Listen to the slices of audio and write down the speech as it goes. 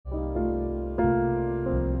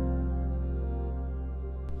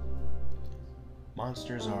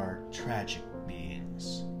Monsters are tragic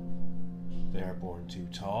beings. They are born too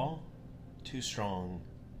tall, too strong,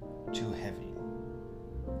 too heavy.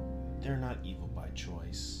 They're not evil by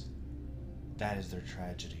choice. That is their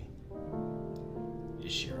tragedy.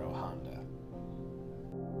 Ishiro Honda.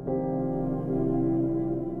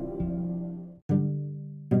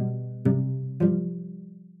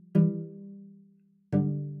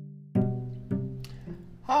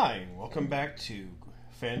 Hi, welcome back to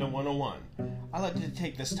Fandom 101. I'd like to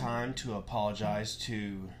take this time to apologize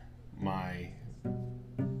to my,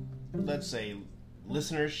 let's say,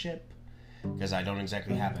 listenership, because I don't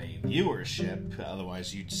exactly have a viewership,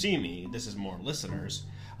 otherwise you'd see me. This is more listeners.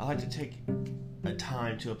 I'd like to take a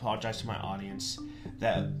time to apologize to my audience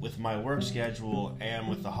that with my work schedule and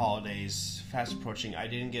with the holidays fast approaching, I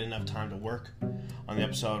didn't get enough time to work on the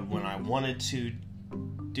episode when I wanted to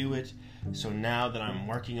do it. So now that I'm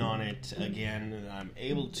working on it again and I'm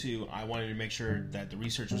able to, I wanted to make sure that the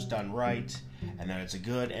research was done right and that it's a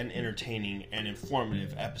good and entertaining and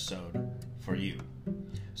informative episode for you.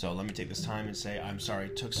 So let me take this time and say I'm sorry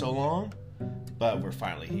it took so long, but we're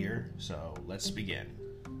finally here, so let's begin.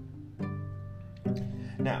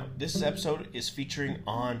 Now, this episode is featuring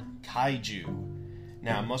on kaiju.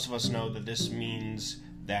 Now, most of us know that this means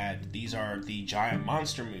that these are the giant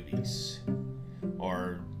monster movies,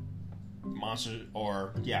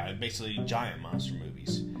 basically giant monster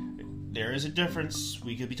movies. There is a difference.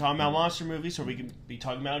 We could be talking about monster movies, or we could be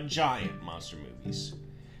talking about giant monster movies.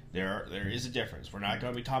 There is a difference. We're not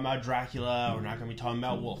going to be talking about Dracula. We're not going to be talking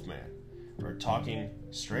about Wolfman. We're talking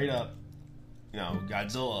straight up,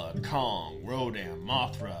 Godzilla, Kong, Rodan,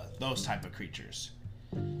 Mothra, those type of creatures.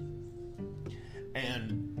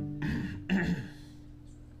 And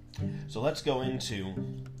so let's go into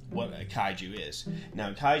what a kaiju is.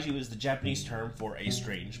 Now, kaiju is the Japanese term for a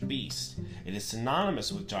strange beast. It is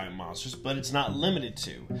synonymous with giant monsters, but it's not limited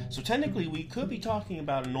to. So technically, we could be talking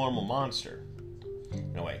about a normal monster.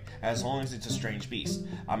 In a way, as long as it's a strange beast.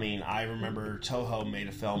 I mean, I remember Toho made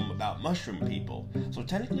a film about mushroom people. So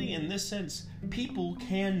technically, in this sense, people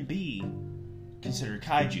can be considered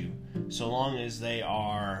kaiju, so long as they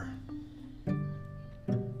are,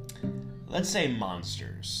 let's say,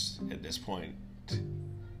 monsters at this point.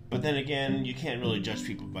 But then again, you can't really judge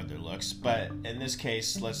people by their looks. But in this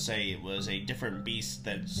case, let's say it was a different beast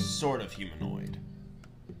that's sort of humanoid.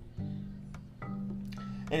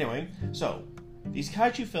 Anyway, so these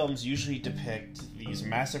kaiju films usually depict these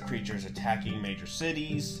massive creatures attacking major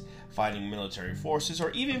cities, fighting military forces,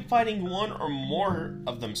 or even fighting one or more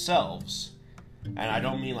of themselves. And I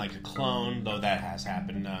don't mean like a clone, though that has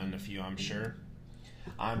happened in a few, I'm sure.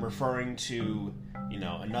 I'm referring to,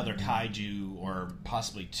 another kaiju or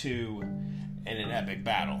possibly two in an epic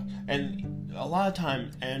battle. And a lot of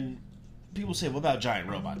time, and people say, what about giant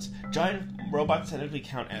robots? Giant robots technically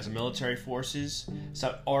count as military forces,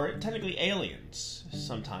 or technically aliens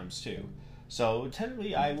sometimes too. So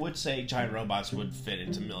technically I would say giant robots would fit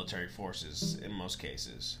into military forces in most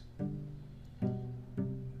cases.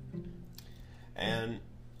 And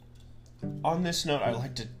on this note, I'd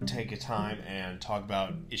like to take a time and talk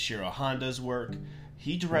about Ishiro Honda's work.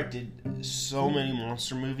 He directed so many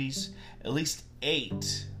monster movies, at least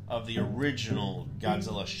 8 of the original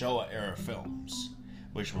Godzilla Showa era films,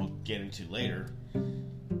 which we'll get into later.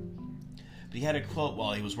 But he had a quote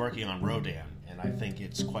while he was working on Rodan, and I think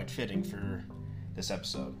it's quite fitting for this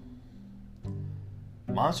episode.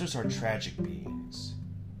 Monsters are tragic beings.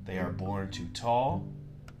 They are born too tall,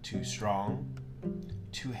 too strong,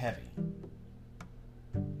 too heavy.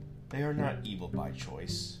 They are not evil by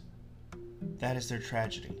choice. That is their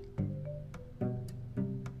tragedy.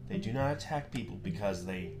 They do not attack people because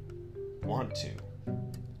they want to,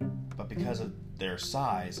 but because of their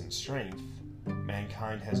size and strength,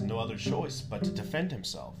 mankind has no other choice but to defend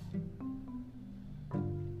himself.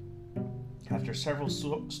 After several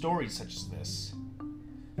stories such as this,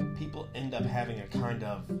 people end up having a kind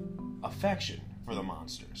of affection for the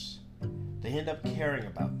monsters. They end up caring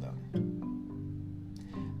about them.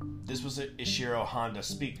 This was Ishiro Honda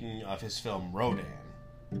speaking of his film Rodan,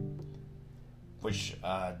 which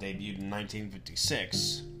debuted in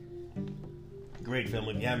 1956. Great film.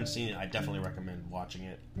 If you haven't seen it, I definitely recommend watching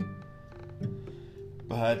it.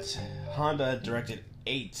 But Honda directed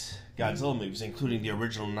 8 Godzilla movies, including the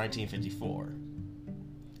original 1954,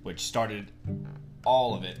 which started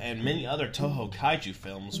all of it, and many other Toho kaiju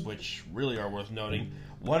films, which really are worth noting,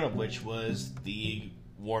 one of which was the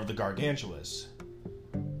War of the Gargantuas.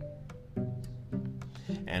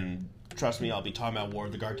 And trust me, I'll be talking about War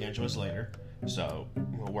of the Gargantuas later, so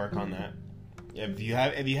we'll work on that. If you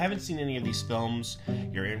haven't seen any of these films,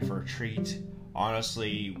 you're in for a treat.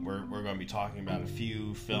 Honestly, we're going to be talking about a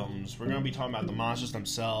few films. We're going to be talking about the monsters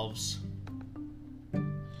themselves.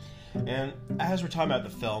 And as we're talking about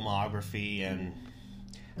the filmography and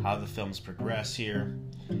how the films progress here,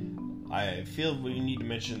 I feel we need to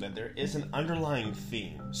mention that there is an underlying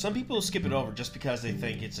theme. Some people skip it over just because they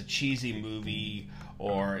think it's a cheesy movie,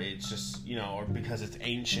 or it's just, or because it's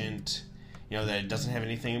ancient, that it doesn't have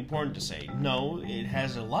anything important to say. No, it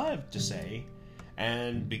has a lot to say,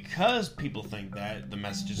 and because people think that, the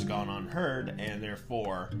message has gone unheard, and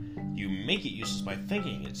therefore you make it useless by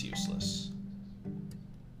thinking it's useless.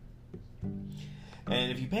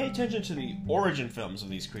 And if you pay attention to the origin films of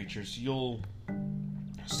these creatures, you'll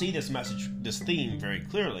see this message, this theme very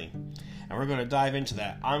clearly. And we're going to dive into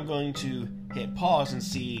that. I'm going to hit pause and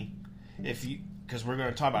see because we're going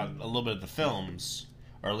to talk about a little bit of the films,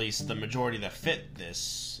 or at least the majority that fit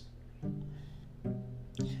this.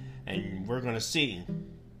 And we're going to see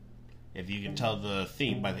if you can tell the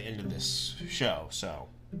theme by the end of this show. So,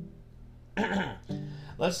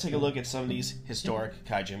 let's take a look at some of these historic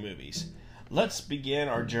kaiju movies. Let's begin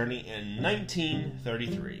our journey in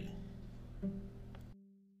 1933.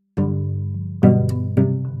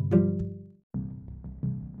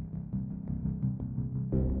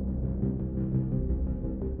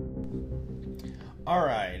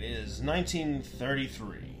 Alright, it is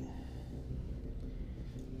 1933.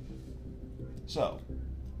 So,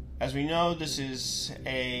 as we know, this is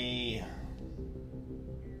a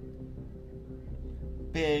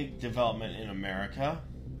big development in America.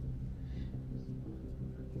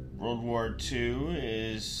 World War II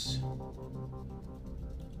is,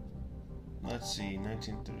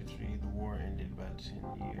 1933, the war ended about 10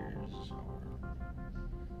 years, or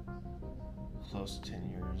close to 10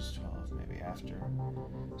 years, 12 maybe after.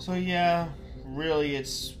 So yeah, really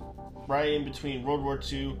it's right in between World War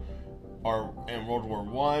II and World War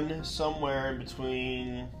I, somewhere in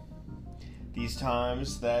between these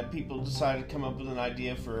times, that people decided to come up with an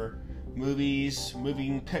idea for movies.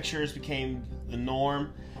 Moving pictures became the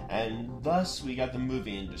norm, and thus we got the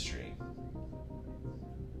movie industry.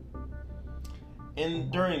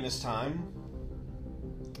 And during this time,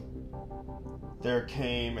 there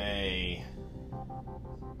came an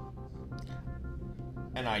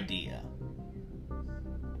idea.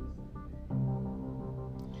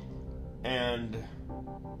 And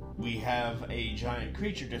we have a giant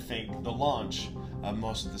creature to thank the launch of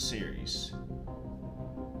most of the series.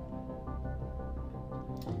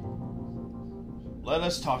 Let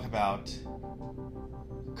us talk about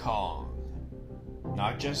Kong.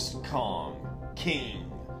 Not just Kong,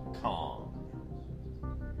 King Kong.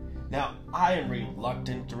 Now, I am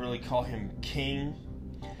reluctant to really call him King,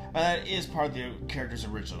 but that is part of the character's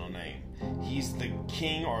original name. He's the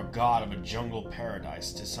king or god of a jungle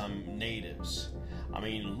paradise to some natives. I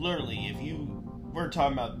mean, literally, if we're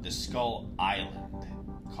talking about the Skull Island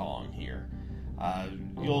Kong here,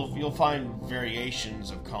 you'll find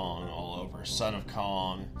variations of Kong all over. Son of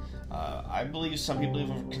Kong. I believe some people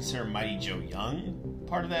even consider Mighty Joe Young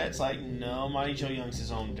part of that. It's like, no, Mighty Joe Young's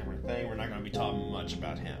his own different thing. We're not going to be talking much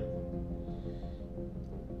about him.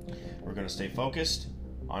 We're going to stay focused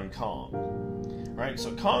on Kong. Right,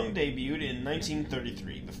 so Kong debuted in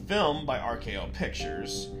 1933. The film by RKO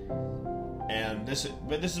Pictures, and this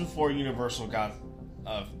is before Universal got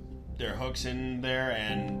their hooks in there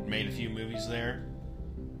and made a few movies there.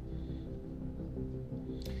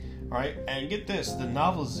 Alright, and get this, the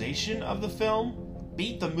novelization of the film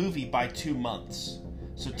beat the movie by 2 months.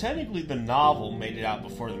 So technically the novel made it out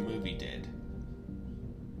before the movie did.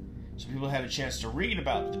 So people had a chance to read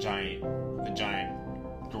about the giant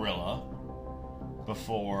gorilla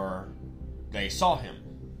before they saw him.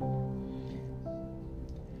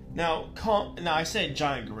 Now I said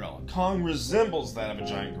giant gorilla. Kong resembles that of a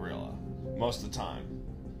giant gorilla most of the time.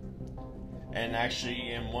 And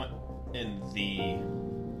actually in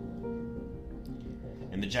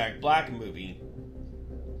the Jack Black movie,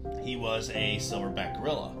 he was a silverback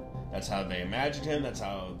gorilla. That's how they imagined him, that's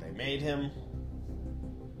how they made him.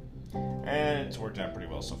 And it's worked out pretty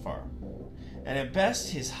well so far. And at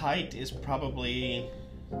best, his height is probably,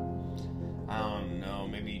 I don't know,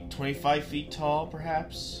 maybe 25 feet tall,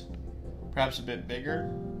 perhaps? Perhaps a bit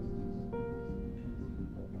bigger.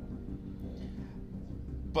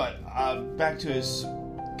 But back to his...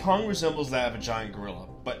 Kong resembles that of a giant gorilla,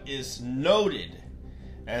 but is noted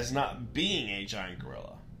as not being a giant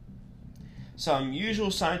gorilla. Some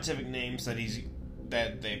usual scientific names that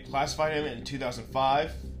they classified him in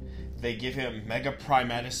 2005, they give him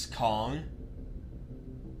Megaprimatus Kong.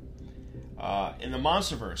 In the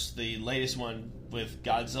Monsterverse, the latest one with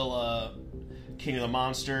Godzilla, King of the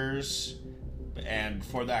Monsters, and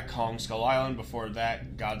before that, Kong Skull Island. Before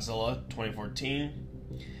that, Godzilla 2014.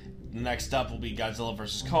 Next up will be Godzilla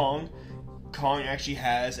vs. Kong. Kong actually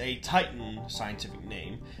has a Titan scientific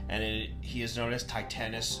name, and he is known as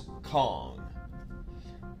Titanus Kong.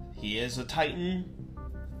 He is a Titan,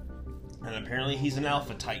 and apparently he's an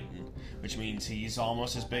Alpha Titan, which means he's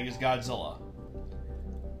almost as big as Godzilla.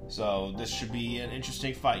 So this should be an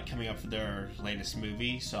interesting fight coming up for their latest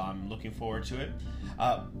movie, so I'm looking forward to it.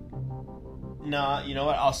 Nah, you know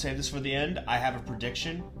what? I'll save this for the end. I have a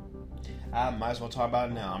prediction. Might as well talk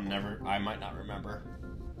about it now. I might not remember.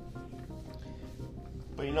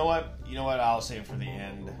 But you know what? I'll save it for the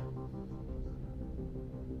end.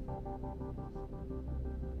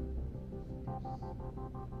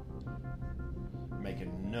 Make a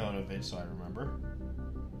note of it so I remember.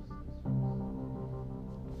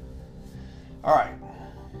 Alright.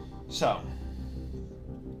 So,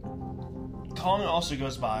 Kong also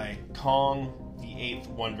goes by Kong, the Eighth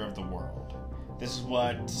Wonder of the World. This is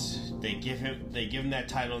what they give him. They give him that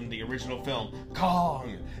title in the original film,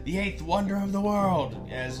 Kong, the Eighth Wonder of the World,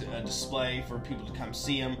 as a display for people to come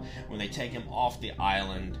see him when they take him off the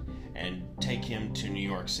island and take him to New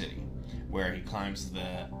York City, where he climbs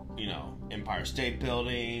the, Empire State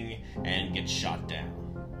Building and gets shot down.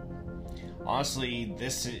 Honestly,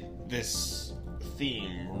 this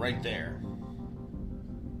theme right there,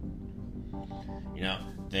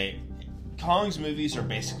 Kong's movies are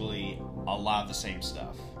basically a lot of the same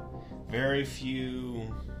stuff. Very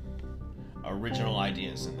few original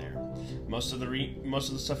ideas in there. Most of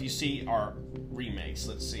the stuff you see are remakes.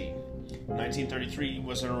 Let's see. 1933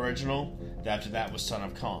 was an original. After that was Son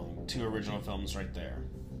of Kong. 2 original films right there.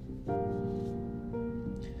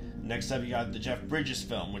 Next up, you got the Jeff Bridges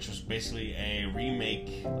film, which was basically a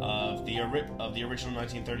remake of the original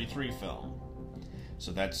 1933 film.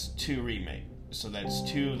 So that's 2 remakes. So that's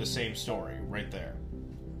 2 of the same story right there.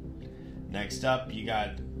 Next up, you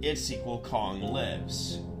got its sequel, Kong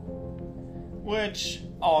Lives, which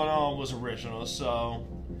all in all was original. So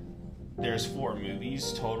there's 4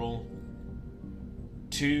 movies total.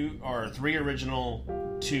 3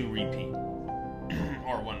 original, 2 repeat,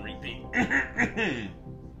 or 1 repeat.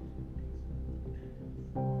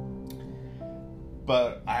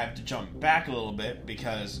 But I have to jump back a little bit,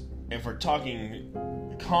 because if we're talking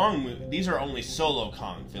Kong, these are only solo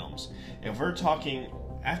Kong films. If we're talking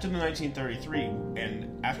after the 1933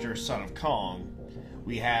 and after Son of Kong,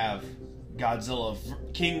 we have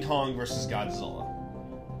King Kong versus Godzilla,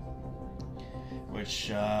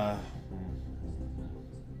 which man,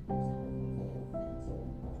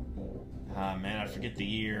 I forget the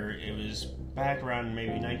year. It was back around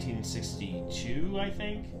maybe 1962, I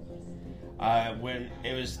think. When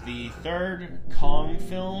it was the 3rd Kong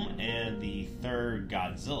film and the 3rd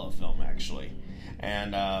Godzilla film, actually.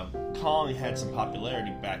 And Kong had some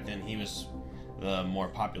popularity back then. He was the more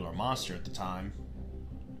popular monster at the time.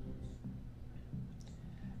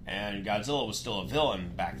 And Godzilla was still a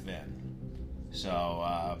villain back then.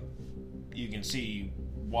 So you can see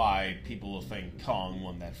why people will think Kong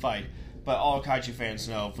won that fight. But all kaiju fans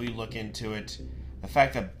know, if we look into it, the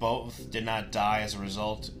fact that both did not die as a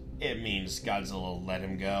result, it means Godzilla let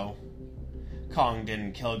him go. Kong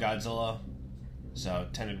didn't kill Godzilla, so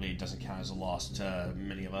technically it doesn't count as a loss to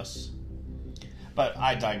many of us. But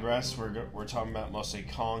I digress. We're talking about mostly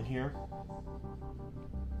Kong here.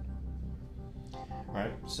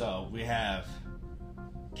 Right, so we have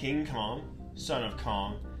King Kong, Son of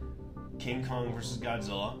Kong, King Kong vs.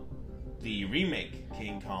 Godzilla, the remake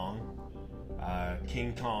King Kong,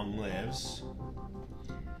 King Kong Lives.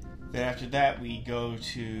 Then after that, we go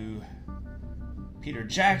to Peter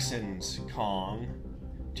Jackson's Kong,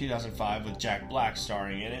 2005, with Jack Black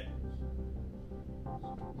starring in it.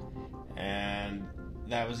 And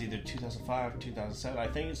that was either 2005 or 2007. I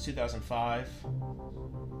think it's 2005.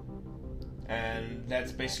 And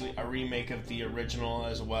that's basically a remake of the original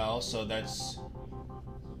as well. So that's...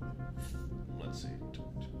 let's see.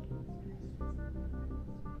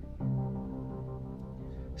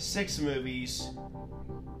 6 movies.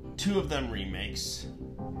 2 of them remakes.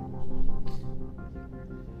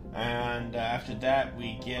 And after that,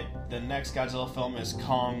 we get the next Godzilla film is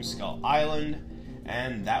Kong Skull Island.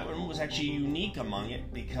 And that one was actually unique among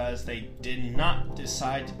it because they did not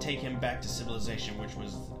decide to take him back to civilization, which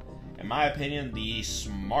was, in my opinion, the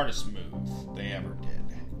smartest move they ever did.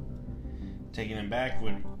 Taking him back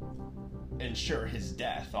would ensure his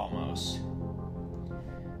death, almost.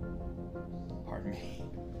 Pardon me.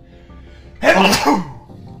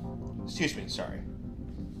 Excuse me, sorry.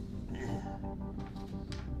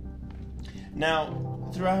 Now,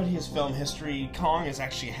 throughout his film history, Kong has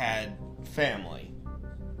actually had family.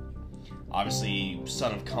 Obviously,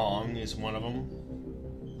 Son of Kong is one of them.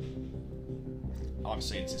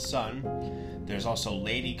 Obviously, it's his son. There's also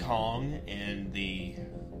Lady Kong in the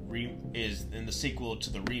sequel to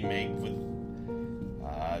the remake with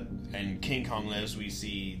and King Kong Lives. We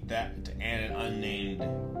see that and an unnamed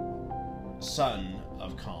son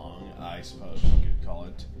of Kong, I suppose you could call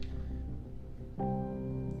it.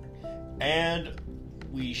 And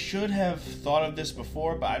we should have thought of this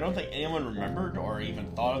before, but I don't think anyone remembered or even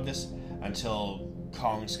thought of this until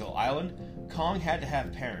Kong Skull Island. Kong had to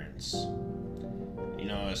have parents,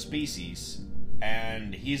 a species,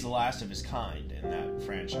 and he's the last of his kind in that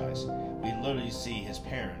franchise. We literally see his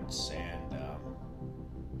parents, and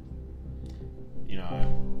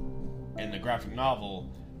in the graphic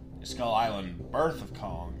novel Skull Island: Birth of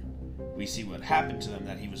Kong, we see what happened to them,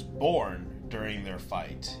 that he was born during their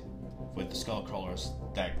fight with the Skullcrawlers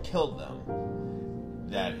that killed them,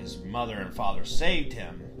 that his mother and father saved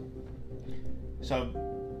him.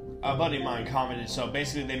 So a buddy of mine commented, so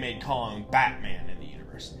basically they made Kong Batman in the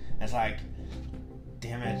universe. And it's like,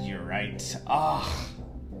 damn it, you're right. It's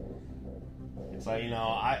like,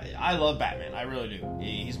 I love Batman, I really do.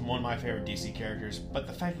 He's one of my favorite DC characters, but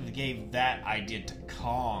the fact that they gave that idea to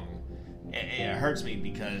Kong, it hurts me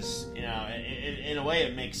because, in a way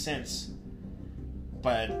it makes sense,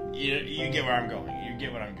 but you get where I'm going. You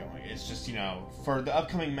get what I'm going. It's just, for the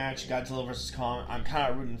upcoming match, Godzilla vs. Kong, I'm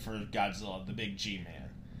kind of rooting for Godzilla, the big G-Man.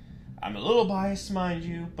 I'm a little biased, mind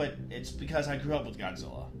you, but it's because I grew up with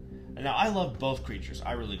Godzilla. And now, I love both creatures,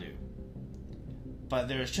 I really do. But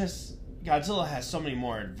there's just, Godzilla has so many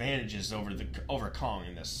more advantages over Kong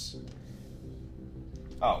in this.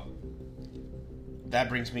 Oh. That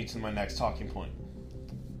brings me to my next talking point.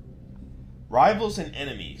 Rivals and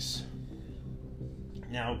enemies.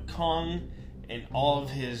 Now, Kong, in all of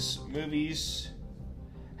his movies,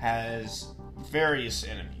 has various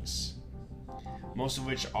enemies. Most of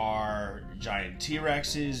which are giant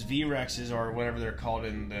T-Rexes, V-Rexes, or whatever they're called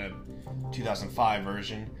in the 2005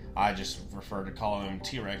 version. I just prefer to call them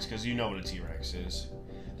T-Rex because you know what a T-Rex is.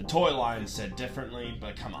 The toy line said differently,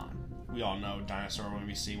 but come on. We all know dinosaur when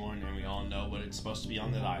we see one, and we all know what it's supposed to be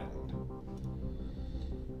on that island.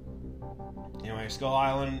 Anyway, Skull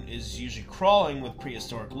Island is usually crawling with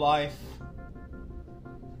prehistoric life,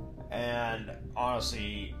 and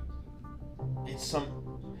honestly, it's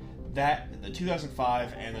the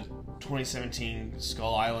 2005 and the 2017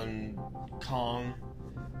 Skull Island Kong,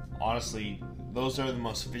 honestly, those are the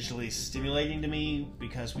most visually stimulating to me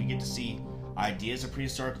because we get to see ideas of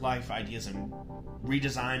prehistoric life, ideas and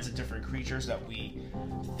redesigns of different creatures that we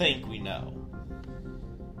think we know.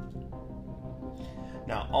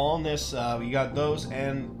 Now, on this, we got those,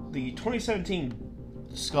 and the 2017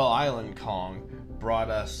 Skull Island Kong brought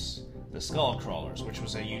us the Skullcrawlers, which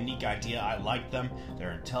was a unique idea. I like them.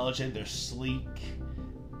 They're intelligent, they're sleek,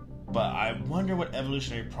 but I wonder what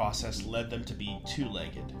evolutionary process led them to be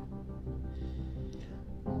two-legged.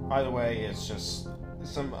 By the way, it's just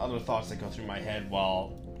some other thoughts that go through my head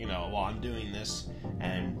while I'm doing this,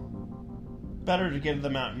 and better to get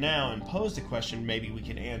them out now and pose the question, maybe we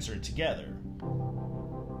can answer it together.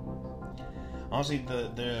 Honestly,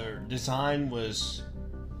 the design was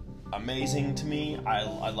amazing to me.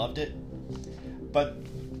 I loved it. But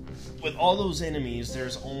with all those enemies,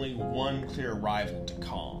 there's only one clear rival to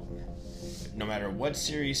Kong. No matter what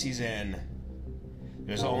series he's in,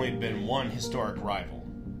 there's only been one historic rival.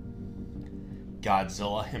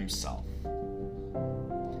 Godzilla himself.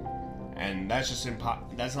 And that's just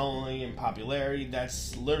that's not only in popularity,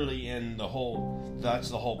 that's literally that's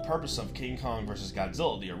the whole purpose of King Kong versus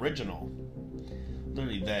Godzilla, the original.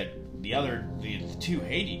 Literally, that the two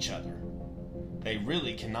hate each other. They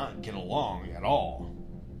really cannot get along at all.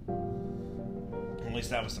 At least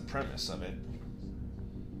that was the premise of it.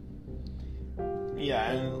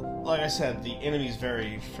 Yeah, and like I said, the enemies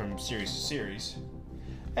vary from series to series.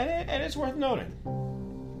 And it's worth noting.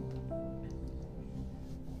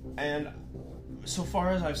 And so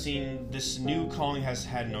far as I've seen, this new Kong has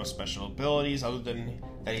had no special abilities other than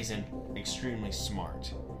that he's extremely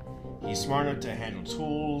smart. He's smart enough to handle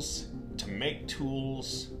tools, to make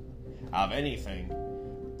tools out of anything.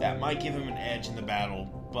 That might give him an edge in the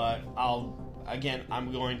battle, but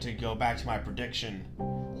I'm going to go back to my prediction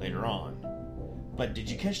later on. But did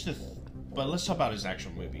you catch but let's talk about his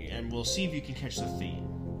actual movie, and we'll see if you can catch the theme.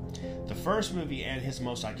 The first movie and his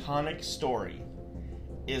most iconic story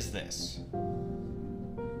is this.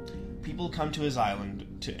 People come to his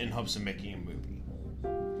island in hopes of making a movie,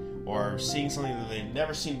 or seeing something that they've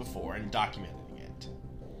never seen before and documenting it.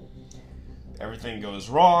 Everything goes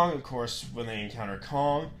wrong, of course, when they encounter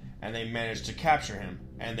Kong, and they manage to capture him,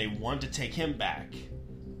 and they want to take him back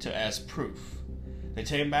as proof. They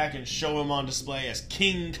take him back and show him on display as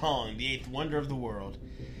King Kong, the eighth wonder of the world.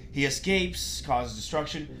 He escapes, causes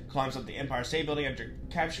destruction, climbs up the Empire State Building after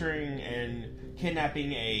capturing and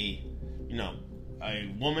kidnapping a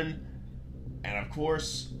woman, and of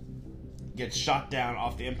course gets shot down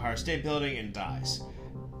off the Empire State Building and dies.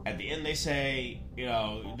 At the end they say,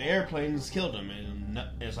 the airplanes killed him, and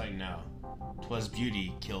it's like, no, 'twas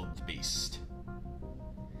beauty killed the beast.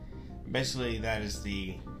 Basically, that is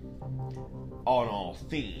the all-in-all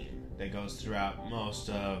theme that goes throughout most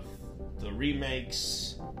of the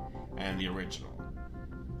remakes and the original.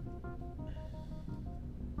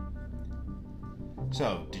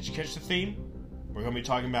 So, did you catch the theme? We're going to be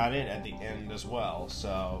talking about it at the end as well,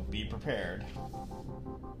 so be prepared.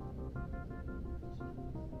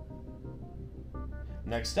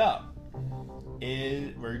 Next up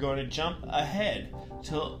is we're going to jump ahead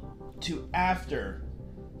to after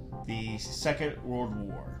the Second World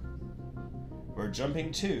War. We're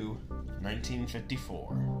jumping to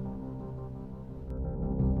 1954.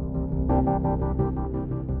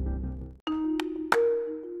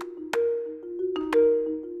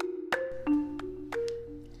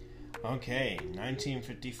 Okay,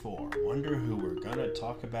 1954. Wonder who we're gonna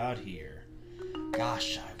talk about here.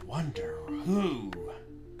 Gosh, I wonder who.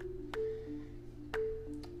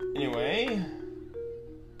 Anyway,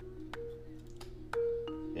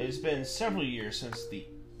 it's been several years since the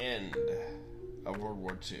end of World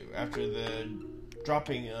War II. After the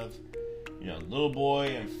dropping of, Little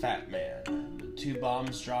Boy and Fat Man, the two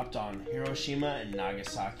bombs dropped on Hiroshima and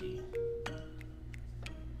Nagasaki.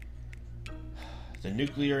 The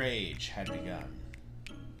nuclear age had begun.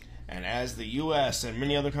 And as the US and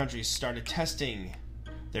many other countries started testing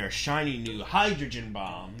their shiny new hydrogen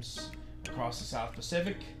bombs across the South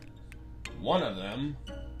Pacific, one of them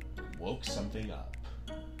woke something up.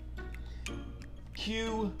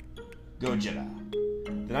 Cue Gojira.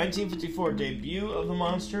 The 1954 debut of the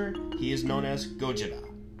monster, he is known as Gojira.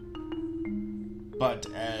 But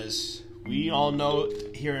as we all know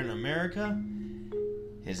here in America,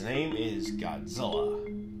 his name is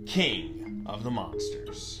Godzilla, King of the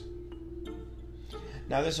Monsters.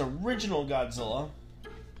 Now, this original Godzilla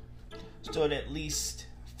stood at least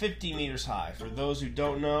 50 meters high. For those who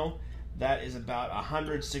don't know, that is about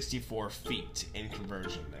 164 feet in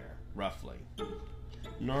conversion there, roughly.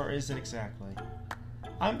 Nor is it exactly.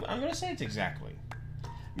 I'm going to say it's exactly.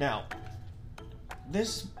 Now,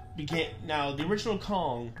 the original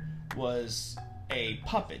Kong was a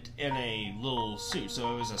puppet in a little suit,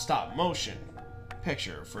 so it was a stop motion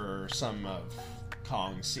picture for some of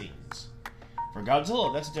Kong's scenes. For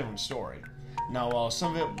Godzilla, that's a different story. Now, while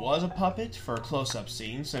some of it was a puppet for close-up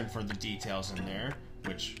scenes and for the details in there,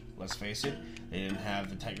 which, let's face it, they didn't have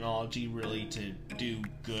the technology really to do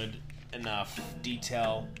good enough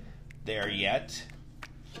detail there yet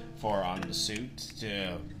on the suit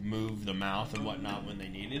to move the mouth and whatnot when they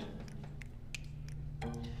needed.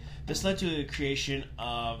 This led to the creation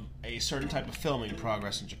of a certain type of filming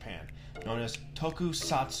progress in Japan, known as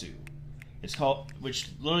tokusatsu. It's called,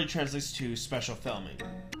 which literally translates to special filming.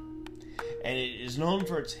 And it is known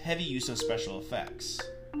for its heavy use of special effects.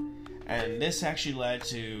 And this actually led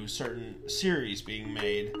to certain series being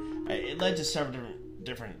made. It led to several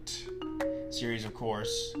different series, of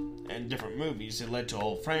course, and different movies. It led to a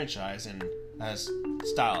whole franchise and a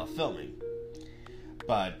style of filming.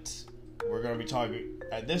 But we're going to be talking,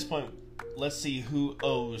 at this point, let's see who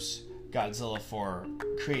owes Godzilla for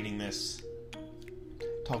creating this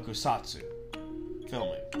tokusatsu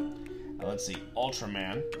filming. Let's see,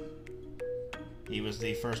 Ultraman. He was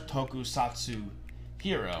the first tokusatsu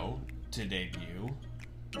hero to debut.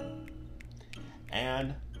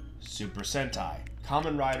 And Super Sentai.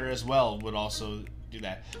 Kamen Rider as well would also do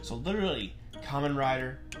that. So literally, Kamen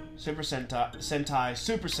Rider, Super Sentai,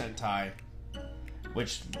 Super Sentai,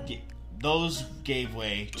 which those gave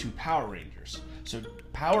way to Power Rangers. So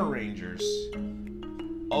Power Rangers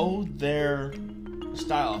owe their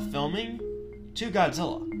style of filming to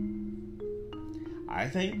Godzilla. I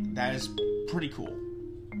think that is pretty cool.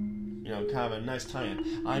 Kind of a nice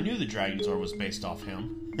tie-in. I knew the Dragon Zord was based off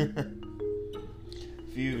him.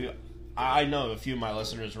 I know a few of my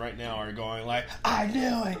listeners right now are going like, I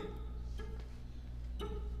knew it!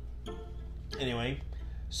 Anyway,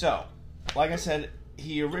 so, like I said,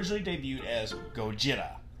 he originally debuted as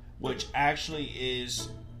Gojira, which actually is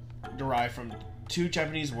derived from two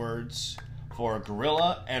Japanese words for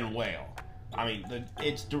gorilla and whale. I mean,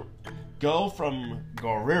 it's go from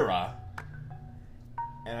gorilla,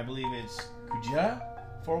 and I believe it's Kujira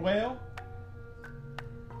for whale.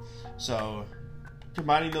 So,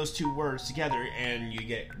 combining those two words together, and you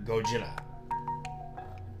get Gojira.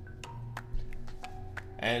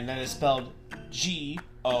 And that is spelled Gojira.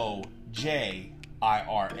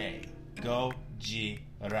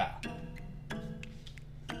 Gojira.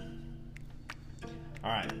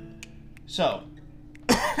 Alright. So.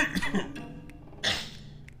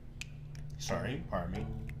 Sorry, pardon me.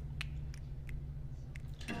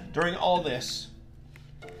 During all this,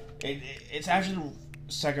 it's after the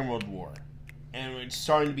Second World War. And it's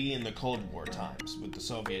starting to be in the Cold War times with the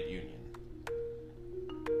Soviet Union.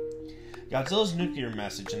 Godzilla's nuclear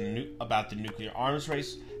message about the nuclear arms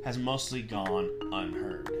race has mostly gone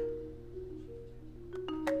unheard.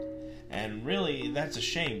 And really, that's a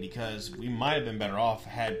shame because we might have been better off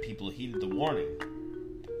had people heeded the warning.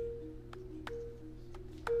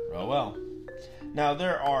 Oh well. Now,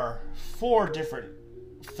 there are 4 different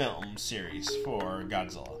film series for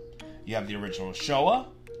Godzilla. You have the original Showa,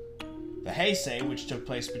 the Heisei, which took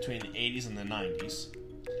place between the 80s and the 90s,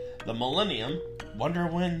 the Millennium, wonder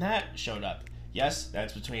when that showed up. Yes,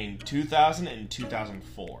 that's between 2000 and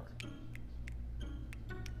 2004.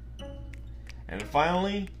 And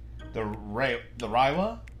finally, the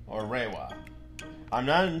Reiwa, or Reiwa. I'm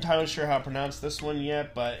not entirely sure how to pronounce this one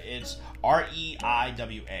yet, but it's Reiwa. I'm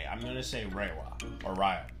going to say Reiwa, or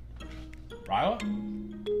Reiwa.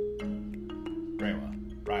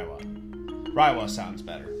 Reiwa? Reiwa sounds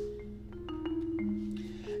better.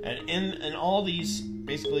 And in all these,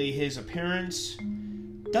 basically his appearance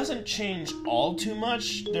doesn't change all too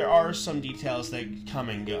much. There are some details that come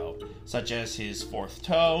and go, such as his 4th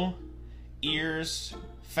toe, ears,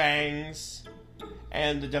 fangs,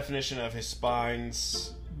 and the definition of his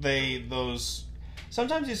spines.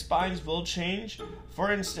 Sometimes his spines will change.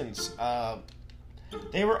 For instance,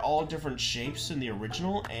 they were all different shapes in the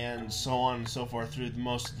original, and so on and so forth through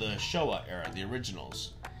most of the Showa era, the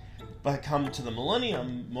originals. But come to the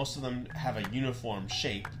Millennium, most of them have a uniform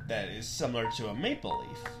shape that is similar to a maple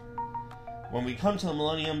leaf. When we come to the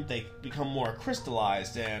Millennium, they become more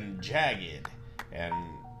crystallized and jagged. And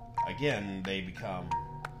again, they become,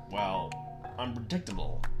 well,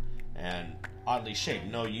 unpredictable and oddly shaped.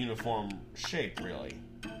 No uniform shape, really.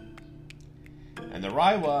 And the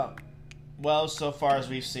Reiwa, well, so far as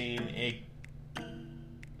we've seen,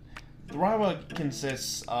 the Reiwa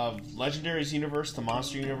consists of Legendary's universe, the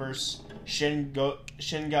Monster Universe, Shin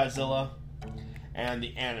Godzilla, and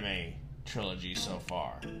the anime trilogy so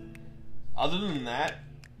far. Other than that,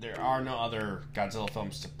 there are no other Godzilla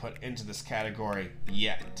films to put into this category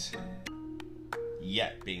yet.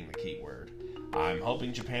 Yet being the key word. I'm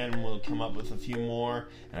hoping Japan will come up with a few more,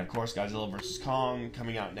 and of course Godzilla vs. Kong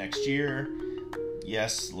coming out next year.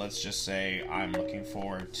 Yes, let's just say I'm looking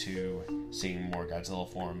forward to seeing more Godzilla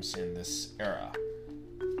forms in this era.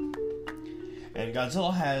 And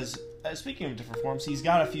Godzilla has, speaking of different forms, he's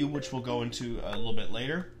got a few which we'll go into a little bit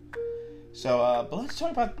later. So, but let's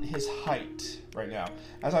talk about his height right now.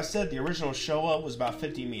 As I said, the original Showa was about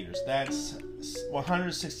 50 meters. That's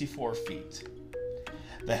 164 feet.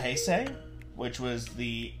 The Heisei, which was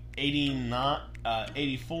the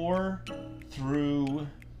 84 through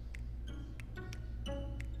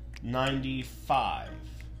 95.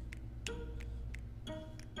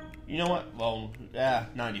 You know what? Well,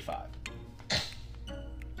 95.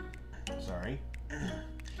 Sorry.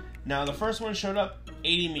 Now, the first one showed up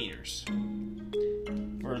 80 meters.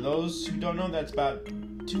 For those who don't know, that's about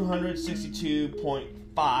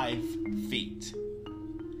 262.5 feet.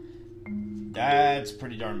 That's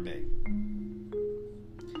pretty darn big.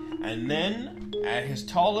 And then, at his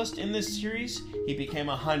tallest in this series, he became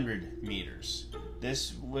 100 meters.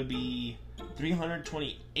 This would be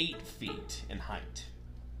 328 feet in height.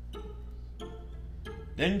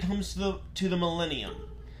 Then comes to the Millennium.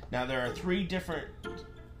 Now, there are 3 different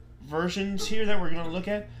versions here that we're going to look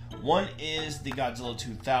at. One is the Godzilla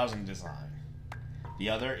 2000 design. The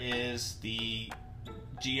other is the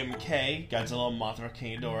GMK, Godzilla, Mothra,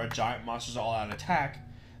 King Ghidorah, Giant Monsters All Out Attack.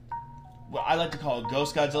 Well, I like to call it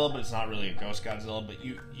Ghost Godzilla, but it's not really a Ghost Godzilla, but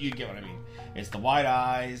you get what I mean. It's the wide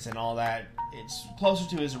eyes and all that. It's closer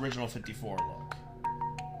to his original 54 look.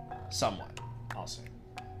 Somewhat, I'll say.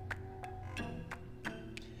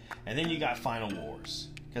 And then you got Final Wars.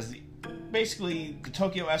 Because basically, the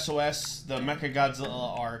Tokyo SOS, the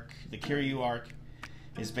Mechagodzilla arc, the Kiryu arc,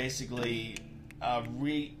 is basically a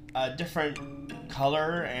different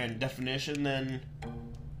color and definition than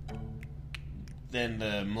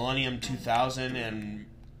the Millennium 2000 and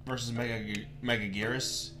versus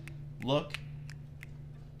Megaguirus look.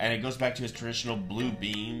 And it goes back to his traditional blue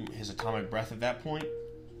beam, his atomic breath at that point.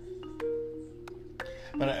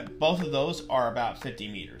 But both of those are about 50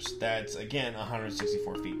 meters. That's, again,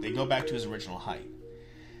 164 feet. They go back to his original height.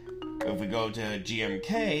 If we go to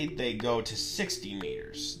GMK, they go to 60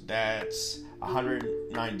 meters. That's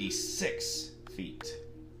 196 feet.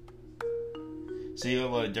 See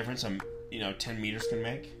what a difference 10 meters can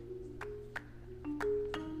make?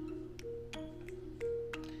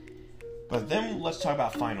 But then let's talk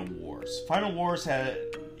about Final Wars. Final Wars had,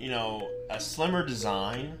 a slimmer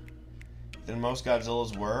design than most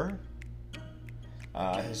Godzillas were.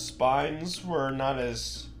 His spines were not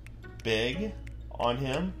as big on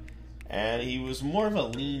him, and he was more of a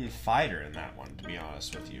lean fighter in that one, to be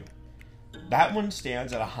honest with you. That one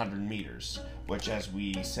stands at 100 meters, which, as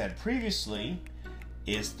we said previously,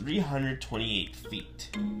 is 328 feet.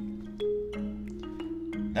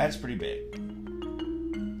 That's pretty big.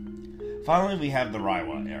 Finally, we have the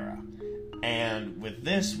Reiwa era. And with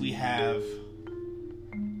this, we have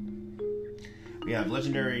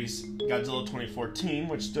Legendary's Godzilla 2014,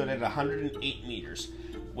 which stood at 108 meters,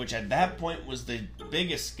 which at that point was the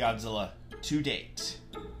biggest Godzilla to date.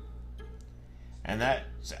 And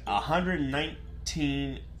that's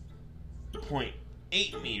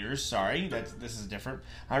 119.8 meters. Sorry, this is different.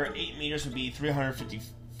 108 meters would be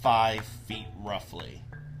 355 feet, roughly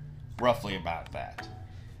about that.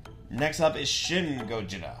 Next up is Shin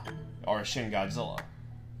Gojira, or Shin Godzilla.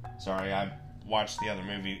 Sorry, I watched the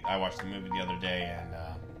movie the other day, and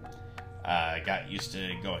I got used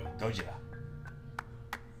to going Gojira.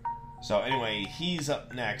 So anyway, he's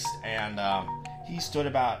up next, and he stood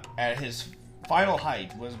at his final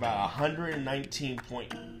height was about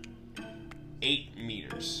 119.8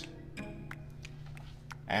 meters.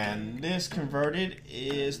 And this converted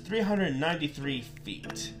is 393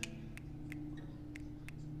 feet.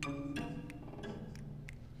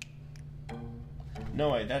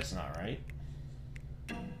 No, wait, that's not right.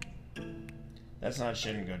 That's not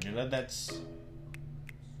Shin Gojira. That's...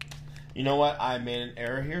 You know what? I made an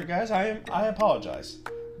error here, guys. I apologize.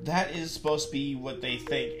 That is supposed to be what they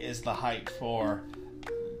think is the height for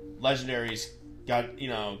Legendary's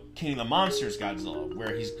King of the Monsters Godzilla,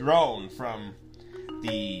 where he's grown from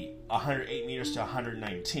the 108 meters to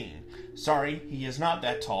 119. Sorry, he is not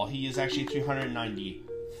that tall. He is actually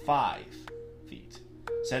 395 feet.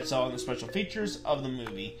 Said so in the special features of the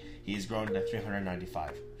movie. He's grown to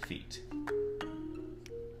 395 feet.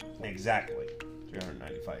 Exactly.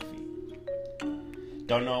 395 feet.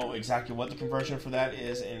 Don't know exactly what the conversion for that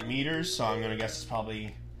is in meters, so I'm going to guess it's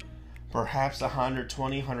probably perhaps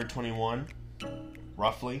 120, 121,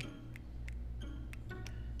 roughly.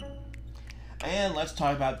 And let's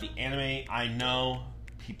talk about the anime. I know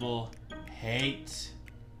people hate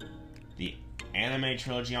the anime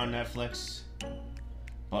trilogy on Netflix,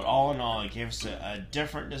 but all in all, it gave us a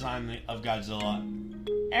different design of Godzilla,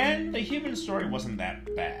 and the human story wasn't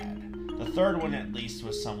that bad. The third one, at least,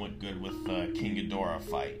 was somewhat good with the King Ghidorah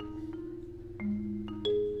fight.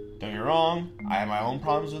 Don't get me wrong, I have my own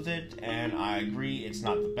problems with it, and I agree it's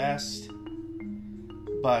not the best.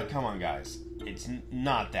 But come on, guys, it's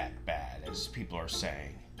not that bad as people are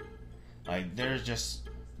saying. Like, there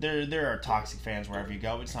are toxic fans wherever you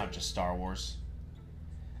go. It's not just Star Wars.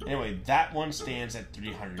 Anyway, that one stands at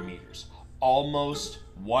 300 meters, almost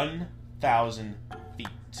 1,000 feet.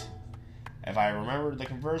 If I remember the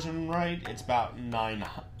conversion right, it's about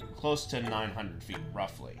close to 900 feet,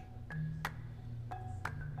 roughly.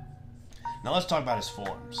 Now let's talk about his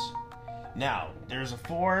forms. Now, there's a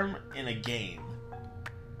form in a game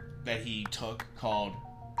that he took called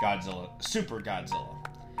Godzilla, Super Godzilla.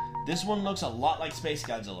 This one looks a lot like Space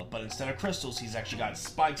Godzilla, but instead of crystals, he's actually got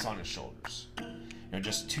spikes on his shoulders.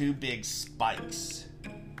 Just two big spikes,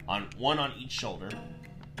 one on each shoulder.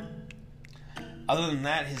 Other than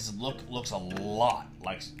that, his look looks a lot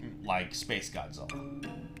like Space Godzilla.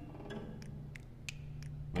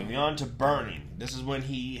 Moving on to burning. This is when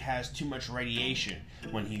he has too much radiation,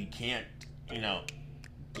 when he can't,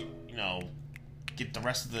 get the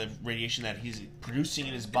rest of the radiation that he's producing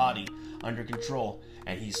in his body under control,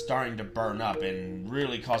 and he's starting to burn up and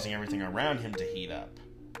really causing everything around him to heat up.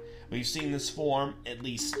 We've seen this form at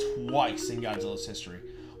least twice in Godzilla's history.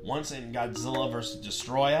 Once in Godzilla vs.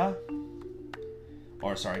 Destoroyah.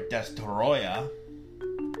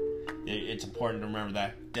 It's important to remember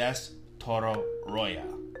that. Destoroyah.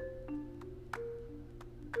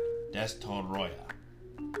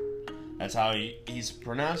 That's how he's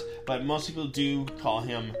pronounced, but most people do call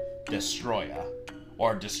him Destroya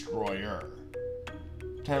or Destroyer.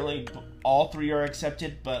 Technically, all three are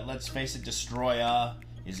accepted, but let's face it, Destroya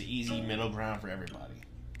is the easy middle ground for everybody.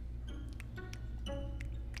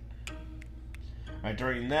 Right,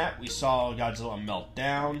 during that, we saw Godzilla melt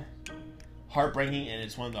down. Heartbreaking, and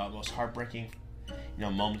it's one of the most heartbreaking,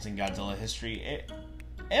 moments in Godzilla history.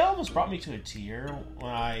 it almost brought me to a tear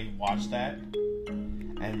when I watched that.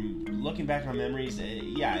 And looking back on memories,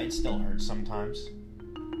 it still hurts sometimes.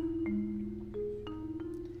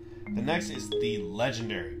 The next is the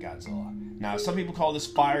legendary Godzilla. Now, some people call this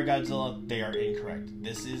Fire Godzilla. They are incorrect.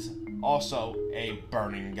 This is also a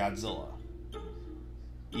burning Godzilla.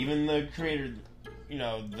 Even the creator,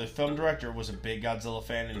 the film director was a big Godzilla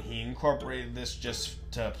fan, and he incorporated this just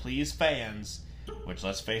to please fans, which,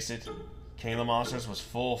 let's face it, King of the Monsters was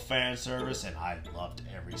full fan service, and I loved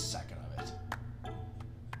every second of it.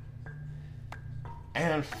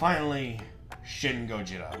 And finally, Shin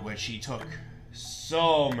Gojira, which he took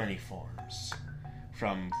so many forms.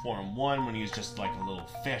 From Form 1, when he was just like a little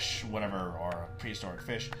fish, whatever, or a prehistoric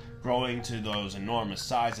fish, growing to those enormous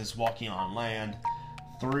sizes, walking on land.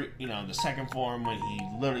 The second form, when he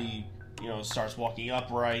literally, starts walking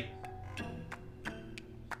upright.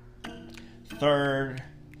 Third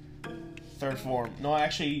form, no,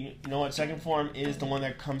 actually, you know what, second form is the one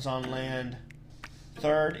that comes on land.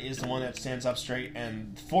 Third is the one that stands up straight,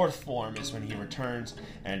 and fourth form is when he returns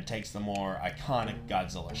and takes the more iconic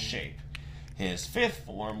Godzilla shape. His fifth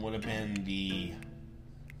form would have been the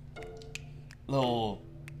little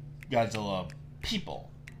Godzilla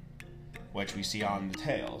people, which we see on the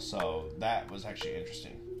tail, so that was actually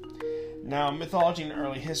interesting. Now, mythology and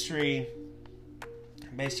early history,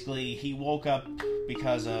 basically he woke up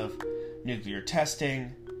because of nuclear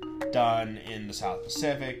testing done in the South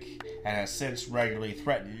Pacific, and has since regularly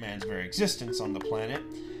threatened man's very existence on the planet.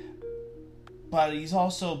 But he's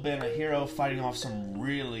also been a hero fighting off some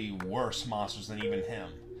really worse monsters than even him.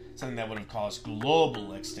 Something that would have caused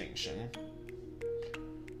global extinction.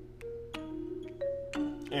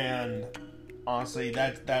 And honestly,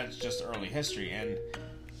 that's just early history. And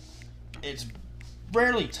it's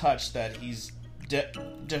rarely touched that he's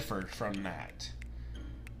differed from that.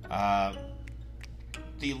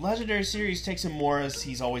 The Legendary series takes him more as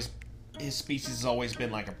his species has always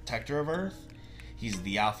been like a protector of Earth. He's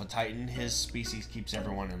the Alpha Titan. His species keeps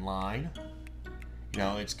everyone in line.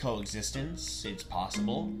 It's coexistence. It's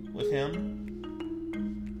possible with him.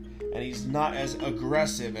 And he's not as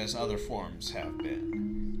aggressive as other forms have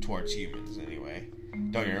been. Towards humans, anyway.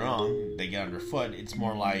 Don't get me wrong, they get underfoot. It's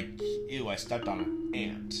more like, ew, I stepped on an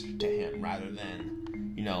ant to him, rather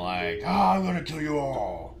than, I'm gonna kill you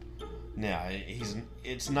all. No,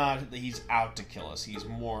 it's not that he's out to kill us. He's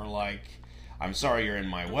more like, I'm sorry you're in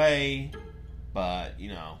my way, but,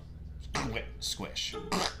 squish.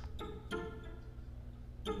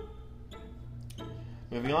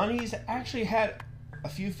 Moving on, he's actually had a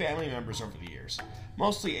few family members over the years.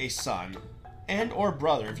 Mostly a son, and or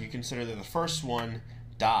brother, if you consider that the first one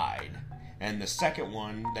died, and the second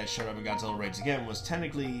one that showed up in Godzilla Raids Again was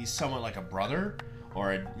technically somewhat like a brother,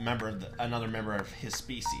 or another member of his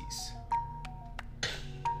species.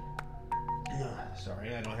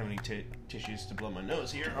 Sorry, I don't have any tissues to blow my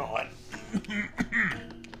nose here. Oh,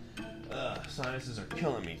 sinuses are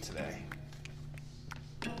killing me today.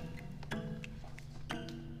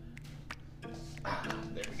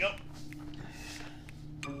 There we go.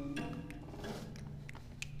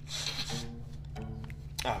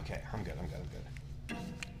 Okay, I'm good.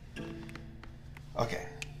 Okay.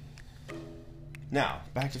 Now,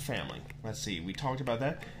 back to family. Let's see, we talked about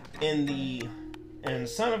that. In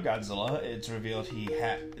Son of Godzilla, it's revealed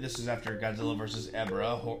this is after Godzilla vs.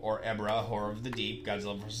 Ebirah, or Ebirah, Horror of the Deep,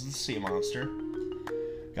 Godzilla vs. the Sea Monster.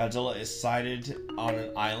 Godzilla is sighted on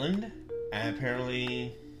an island, and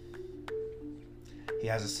apparently he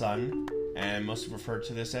has a son, and most refer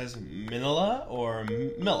to this as Minilla or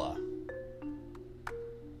Milla.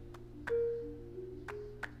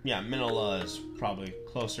 Yeah, Minilla is probably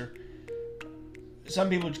closer. Some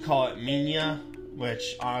people would call it Minya,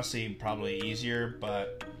 which honestly probably easier,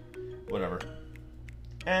 but whatever.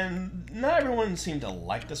 And not everyone seemed to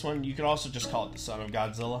like this one. You could also just call it the Son of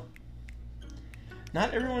Godzilla.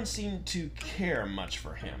 Not everyone seemed to care much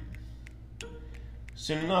for him.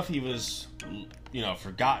 Soon enough, he was,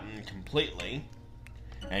 forgotten completely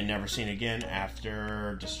and never seen again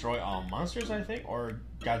after Destroy All Monsters, I think, or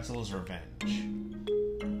Godzilla's Revenge.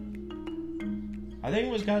 I think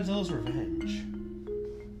it was Godzilla's Revenge.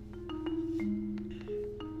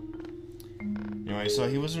 Anyway, so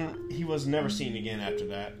he was never seen again after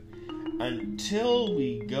that, until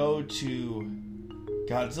we go to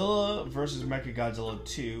Godzilla vs. Mechagodzilla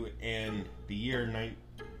 2 in the year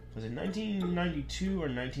 1992 or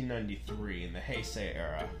 1993 in the Heisei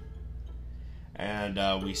era, and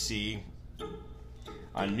we see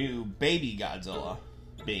a new baby Godzilla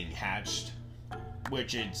being hatched,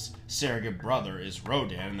 which its surrogate brother is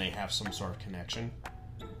Rodan, and they have some sort of connection.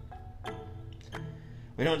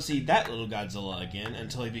 We don't see that little Godzilla again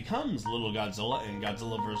until he becomes Little Godzilla in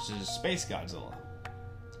Godzilla vs. Space Godzilla.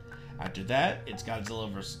 After that, it's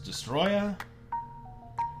Godzilla vs. Destoroyah,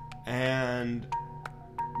 and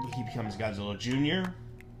he becomes Godzilla Jr.,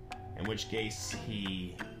 in which case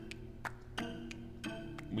we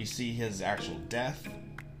see his actual death.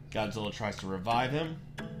 Godzilla tries to revive him.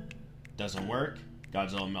 Doesn't work.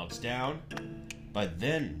 Godzilla melts down. But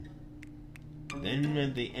then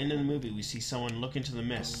at the end of the movie, we see someone look into the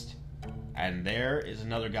mist. And there is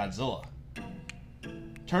another Godzilla.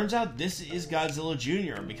 Turns out this is Godzilla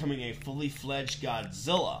Jr. becoming a fully fledged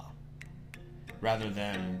Godzilla. Rather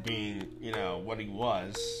than being, what he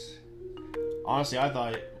was. Honestly, I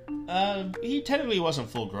thought he technically wasn't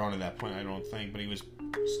full grown at that point, I don't think, but he was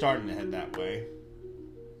starting to head that way.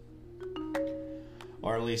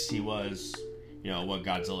 Or at least he was, what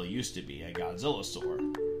Godzilla used to be, a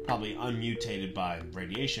Godzillasaur. Probably unmutated by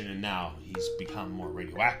radiation, and now he's become more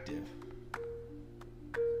radioactive.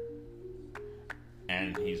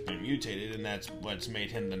 And he's been mutated, and that's what's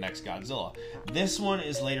made him the next Godzilla. This one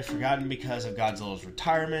is later forgotten because of Godzilla's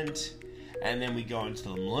retirement, and then we go into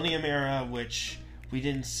the Millennium Era, which we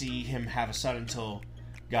didn't see him have a son until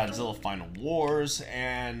Godzilla Final Wars,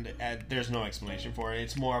 and there's no explanation for it.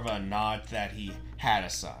 It's more of a nod that he had a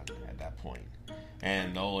son at that point.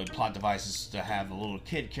 And the only plot device is to have a little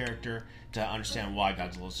kid character to understand why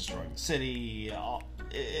Godzilla's destroying the city.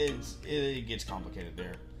 It gets complicated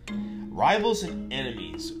there. Rivals and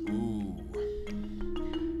enemies. Ooh.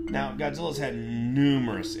 Now, Godzilla's had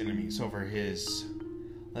numerous enemies over his,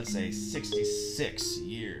 let's say, 66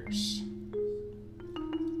 years.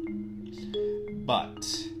 But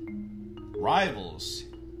rivals,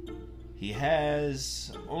 he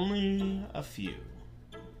has only a few.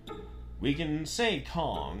 We can say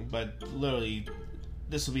Kong, but literally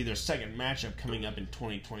this will be their second matchup coming up in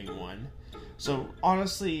 2021. So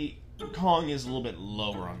honestly, Kong is a little bit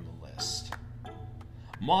lower on the list.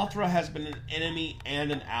 Mothra has been an enemy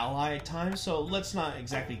and an ally at times, so let's not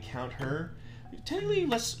exactly count her. Technically,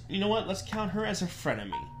 let's count her as a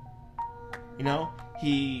frenemy.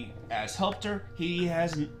 He has helped her, he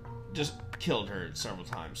has just killed her several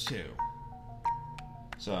times too.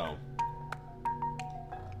 So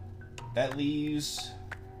that leaves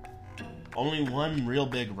only one real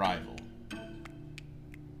big rival.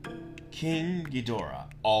 King Ghidorah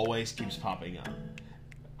always keeps popping up.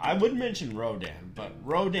 I would mention Rodan, but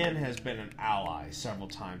Rodan has been an ally several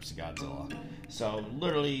times to Godzilla. So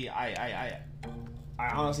literally, I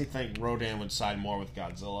honestly think Rodan would side more with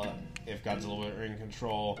Godzilla if Godzilla were in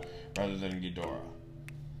control rather than Ghidorah.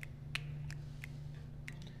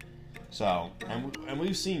 So, and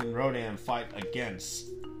we've seen Rodan fight against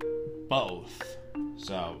both.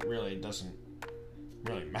 So really, it doesn't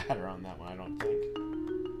really matter on that one, I don't think.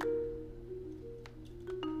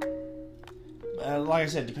 Like I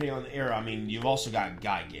said, depending on the era, you've also got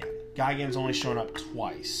Gigan. Gigan's only shown up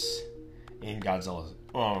twice in Godzilla's...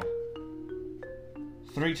 Well,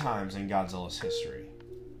 3 times in Godzilla's history.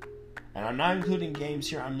 And I'm not including games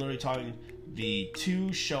here, I'm literally talking the 2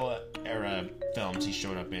 Showa era films he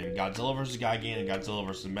showed up in. Godzilla vs. Gigan and Godzilla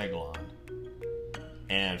vs. Megalon.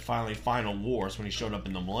 And finally, Final Wars, when he showed up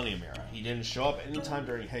in the Millennium Era. He didn't show up anytime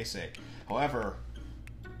during Heisei. However,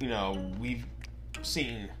 we've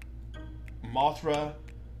seen Mothra,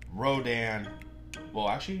 Rodan. Well,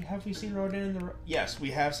 actually, have we seen Rodan in the... Yes,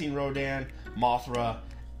 we have seen Rodan, Mothra,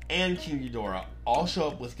 and King Ghidorah all show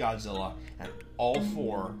up with Godzilla and all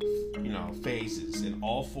 4, phases in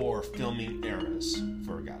all 4 filming eras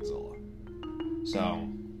for Godzilla. So,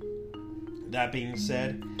 that being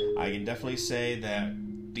said, I can definitely say that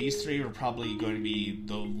these 3 are probably going to be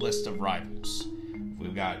the list of rivals.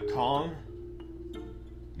 We've got Kong,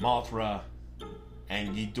 Mothra,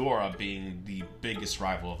 and Ghidorah being the biggest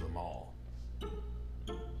rival of them all.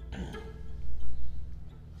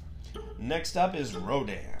 Next up is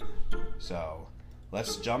Rodan. So,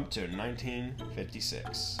 let's jump to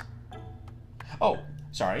 1956. Oh,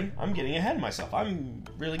 sorry, I'm getting ahead of myself. I'm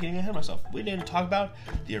really getting ahead of myself. We didn't talk about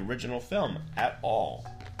the original film at all.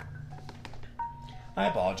 I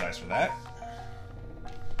apologize for that.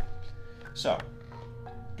 So,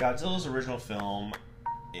 Godzilla's original film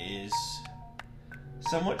is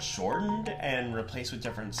somewhat shortened and replaced with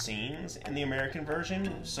different scenes in the American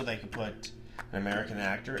version, so they could put an American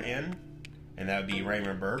actor in, and that would be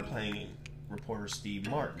Raymond Burr playing reporter Steve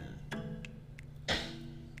Martin.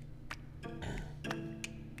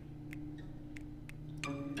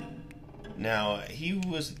 Now, he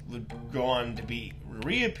would go on to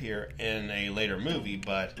reappear in a later movie,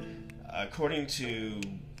 but according to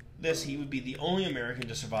this, he would be the only American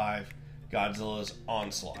to survive Godzilla's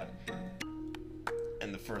onslaught.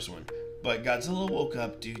 in the first one. But Godzilla woke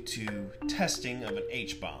up due to testing of an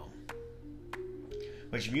H-bomb,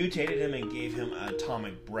 which mutated him and gave him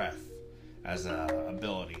atomic breath as an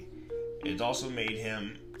ability. It also made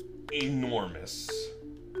him enormous,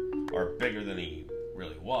 or bigger than he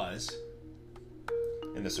really was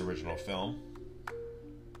in this original film.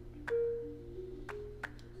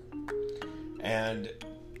 And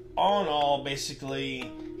all in all,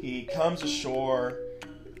 basically, he comes ashore.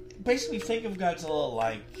 Basically, think of Godzilla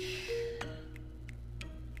like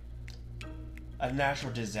a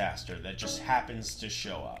natural disaster that just happens to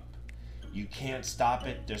show up. You can't stop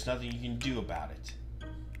it. There's nothing you can do about it.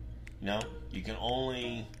 You know, you can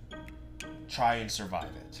only try and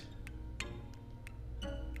survive it.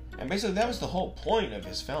 And basically, that was the whole point of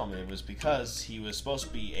his film. It was because he was supposed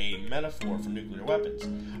to be a metaphor for nuclear weapons.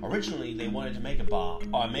 Originally, they wanted to make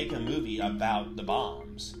a movie about the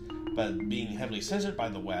bombs, but being heavily censored by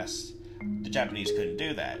the West, the Japanese couldn't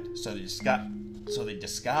do that. So they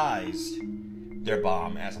disguised their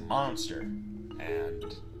bomb as a monster,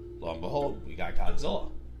 and lo and behold, we got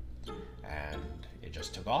Godzilla, and it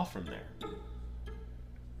just took off from there.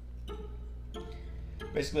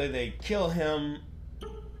 Basically, they kill him,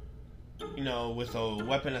 you know, with a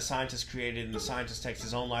weapon a scientist created, and the scientist takes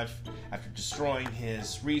his own life after destroying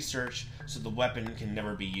his research, so the weapon can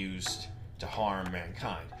never be used to harm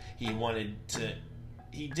mankind. He didn't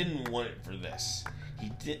want it for this.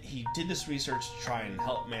 He did this research to try and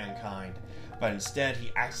help mankind, but instead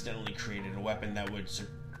he accidentally created a weapon that would,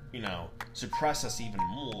 suppress us even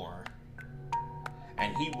more.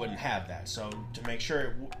 And he wouldn't have that. So to make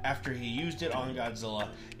sure, after he used it on Godzilla,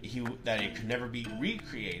 that it could never be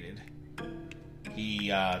recreated,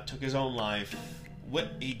 he took his own life.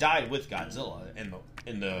 He died with Godzilla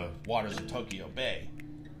in the waters of Tokyo Bay.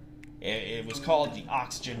 It was called the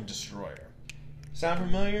Oxygen Destroyer. Sound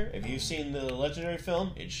familiar? If you've seen the legendary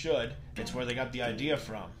film, it should. It's where they got the idea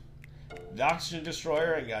from. The Oxygen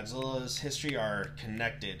Destroyer and Godzilla's history are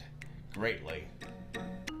connected greatly.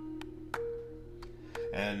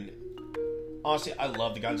 And honestly, I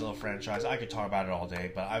love the Godzilla franchise. I could talk about it all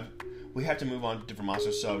day, but we have to move on to different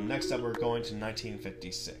monsters. So next up, we're going to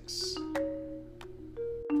 1956.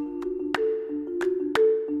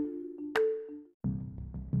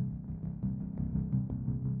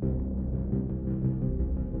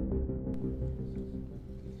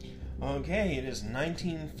 Okay, it is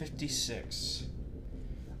 1956.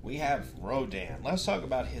 We have Rodan. Let's talk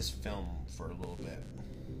about his film for a little bit.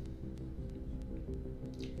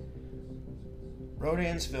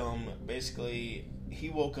 Rodan's film, basically, he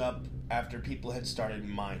woke up after people had started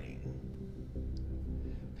mining.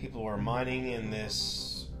 People were mining in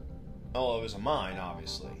this... Oh, it was a mine,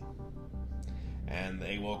 obviously. And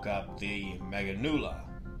they woke up the Meganula,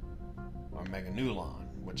 or Meganulon,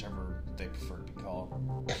 whichever they prefer to be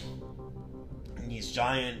called. These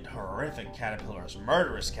giant, horrific caterpillars,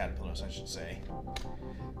 murderous caterpillars, I should say.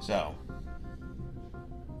 So...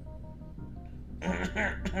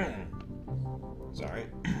 Sorry.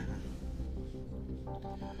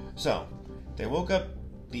 So, they woke up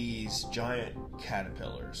these giant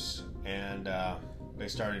caterpillars, and they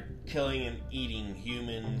started killing and eating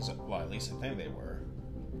humans. Well, at least I think they were.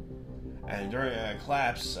 And during a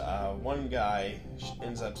collapse, one guy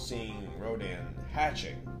ends up seeing Rodan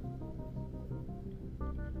hatching.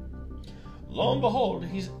 Lo and behold,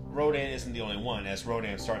 Rodan isn't the only one, as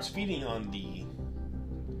Rodan starts feeding on the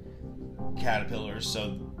caterpillars,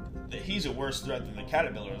 so he's a worse threat than the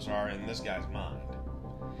caterpillars are in this guy's mind.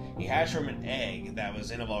 He hatched from an egg that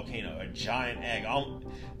was in a volcano, a giant egg.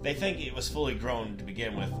 They think it was fully grown to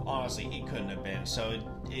begin with. Honestly, it couldn't have been, so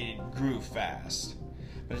it grew fast.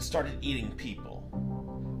 But it started eating people,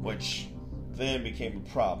 which then became a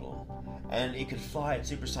problem. And it could fly at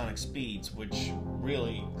supersonic speeds, which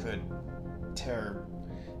really could tear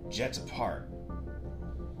jets apart.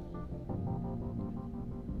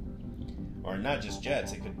 Or not just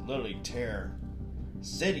jets, it could literally tear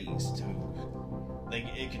cities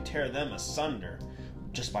it could tear them asunder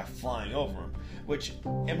just by flying over them. Which,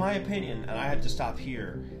 in my opinion, and I have to stop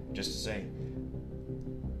here just to say,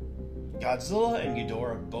 Godzilla and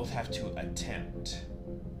Ghidorah both have to attempt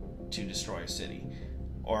to destroy a city.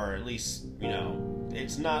 Or at least,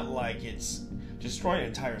 it's not like it's destroying an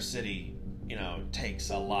entire city, takes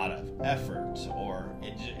a lot of effort, or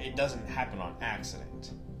it doesn't happen on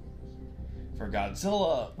accident. For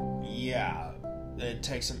Godzilla, yeah, it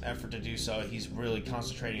takes some effort to do so. He's really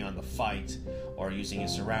concentrating on the fight or using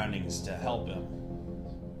his surroundings to help him.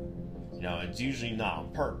 It's usually not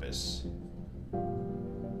on purpose.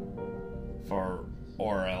 For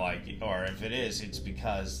or if it is, it's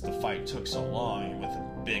because the fight took so long with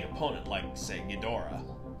a big opponent like, say, Ghidorah.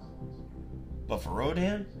 But for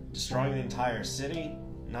Rodan, destroying the entire city,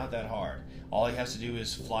 not that hard. All he has to do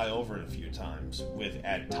is fly over it a few times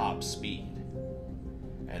at top speed.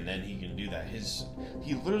 And then he can do that.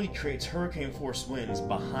 He literally creates hurricane force winds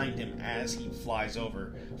behind him as he flies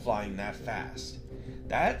over, flying that fast.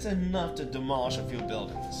 That's enough to demolish a few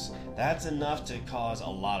buildings. That's enough to cause a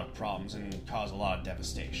lot of problems and cause a lot of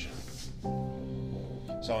devastation.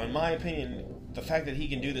 So in my opinion, the fact that he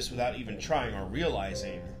can do this without even trying or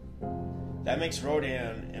realizing, that makes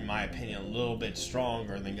Rodan, in my opinion, a little bit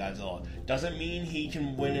stronger than Godzilla. Doesn't mean he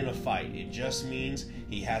can win in a fight. It just means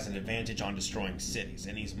he has an advantage on destroying cities,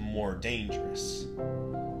 and he's more dangerous.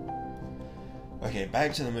 Okay,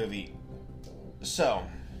 back to the movie. So,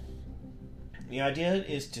 the idea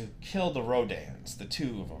is to kill the Rodans, the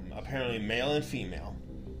two of them, apparently male and female.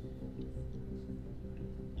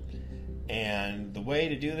 And the way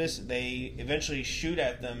to do this, they eventually shoot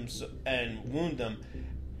at them and wound them.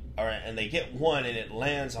 Alright, and they get one and it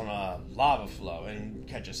lands on a lava flow and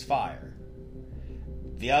catches fire.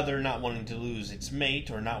 The other, not wanting to lose its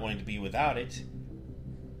mate or not wanting to be without it,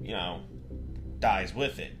 dies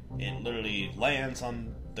with it. It literally lands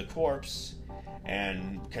on the corpse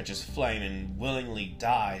and catches flame and willingly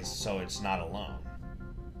dies so it's not alone.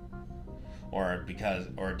 Or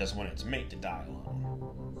it doesn't want its mate to die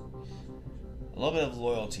alone. A little bit of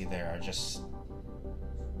loyalty there,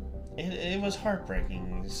 It was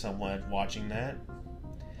heartbreaking somewhat watching that.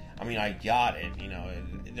 I mean, I got it,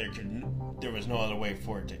 there was no other way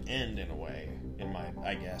for it to end in a way,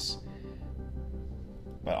 I guess.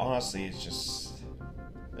 But honestly,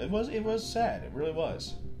 it was sad. It really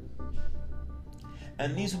was.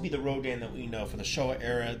 And these would be the Rodan that we know for the Showa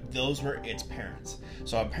era. Those were its parents.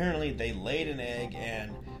 So apparently they laid an egg,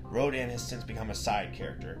 and Rodan has since become a side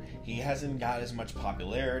character. He hasn't got as much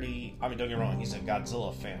popularity. I mean, don't get me wrong, he's a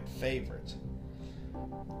Godzilla fan favorite.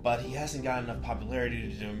 But he hasn't got enough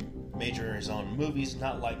popularity to major his own movies,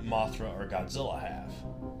 not like Mothra or Godzilla have.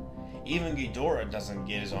 Even Ghidorah doesn't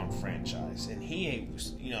get his own franchise. And he,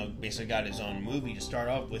 basically got his own movie to start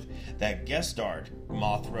off with that guest starred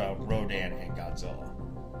Mothra, Rodan, and Godzilla.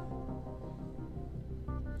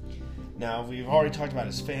 Now, we've already talked about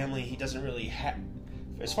his family. He doesn't really have...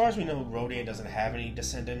 As far as we know, Rodan doesn't have any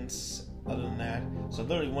descendants other than that. So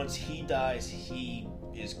literally, once he dies, he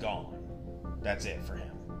is gone. That's it for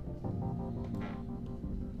him.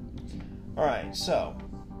 Alright, so...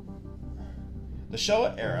 the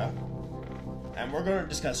Showa era, and we're going to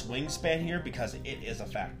discuss wingspan here because it is a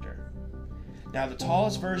factor. Now, the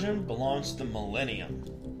tallest version belongs to the Millennium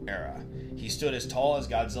era. He stood as tall as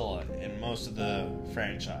Godzilla in most of the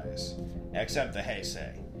franchise, except the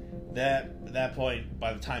Heisei. At that point,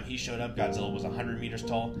 by the time he showed up, Godzilla was 100 meters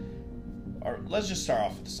tall. Or let's just start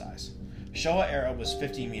off with the size. Showa era was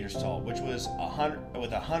 50 meters tall, which was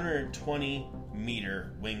 120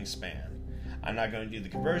 meter wingspan. I'm not going to do the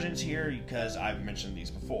conversions here because I've mentioned these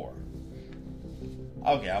before.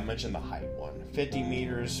 Okay, I'll mention the height one. 50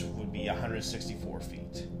 meters would be 164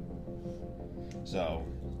 feet. So,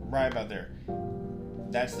 right about there.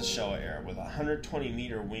 That's the Showa era with 120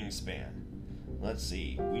 meter wingspan. Let's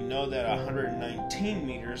see. We know that 119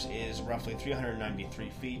 meters is roughly 393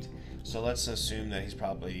 feet. So let's assume that he's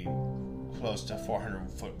probably close to 400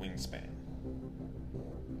 foot wingspan.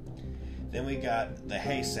 Then we got the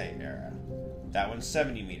Heisei era. That one's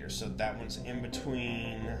 70 meters, so that one's in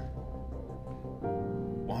between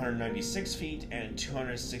 196 feet and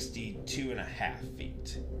 262.5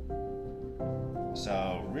 feet.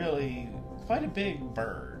 So, really, quite a big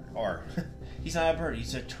bird. Or, he's not a bird,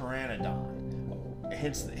 he's a pteranodon.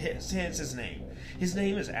 Hence his name. His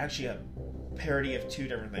name is actually a parody of two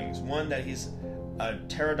different things. One, that he's a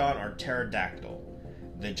pterodon or pterodactyl,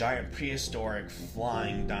 the giant prehistoric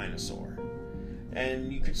flying dinosaur.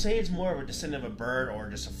 And you could say it's more of a descendant of a bird or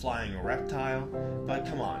just a flying reptile, but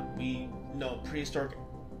come on, we know prehistoric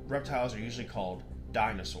reptiles are usually called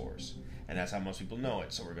dinosaurs, and that's how most people know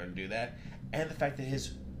it, so we're going to do that. And the fact that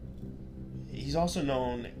he's also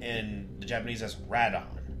known in the Japanese as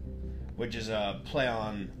Radon, which is a play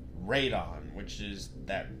on radon, which is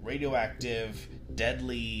that radioactive,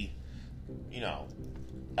 deadly,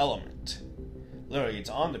 element. Literally, it's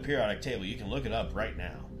on the periodic table. You can look it up right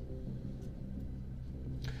now.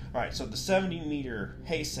 Alright, so the 70-meter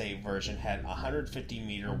Heisei version had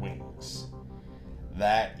 150-meter wings.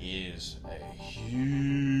 That is a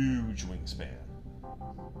huge wingspan.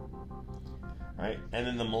 Alright, and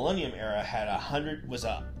then the Millennium era had 100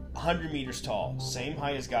 meters tall, same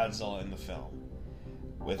height as Godzilla in the film,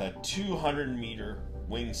 with a 200-meter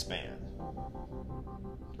wingspan.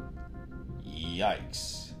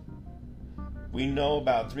 Yikes. We know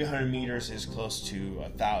about 300 meters is close to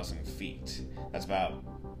 1,000 feet. That's about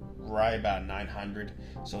 900.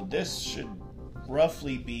 So this should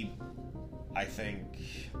roughly be, I think,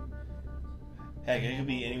 heck, it could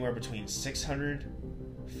be anywhere between 600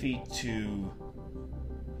 feet to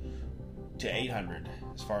 800,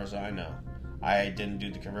 as far as I know. I didn't do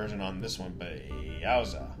the conversion on this one, but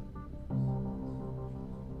yowza.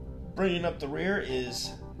 Bringing up the rear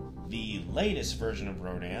is the latest version of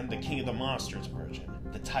Rodan, the King of the Monsters version,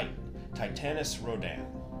 the Titan, Titanus Rodan.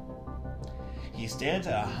 He stands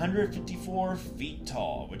at 154 feet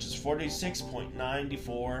tall, which is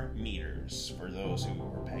 46.94 meters, for those who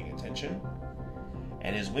are paying attention.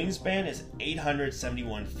 And his wingspan is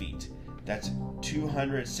 871 feet. That's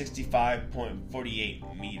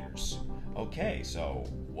 265.48 meters. Okay, so,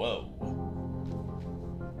 whoa.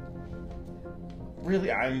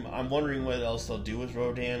 Really, I'm wondering what else they'll do with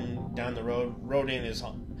Rodan down the road. Rodan is...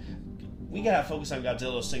 We gotta focus on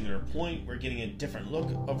Godzilla's Singular Point. We're getting a different look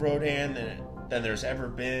of Rodan than there's ever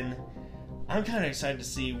been. I'm kind of excited to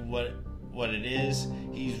see what it is.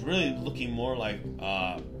 He's really looking more like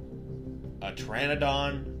a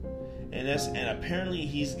Pteranodon in this, and apparently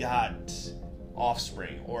he's got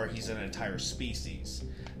offspring, or he's an entire species.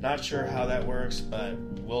 Not sure how that works, but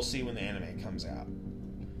we'll see when the anime comes out.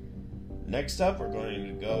 Next up, we're going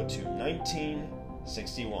to go to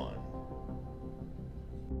 1961.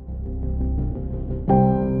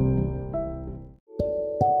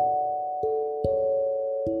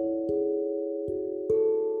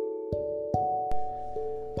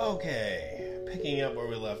 Okay, picking up where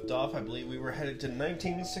we left off, I believe we were headed to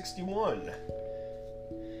 1961.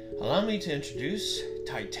 Allow me to introduce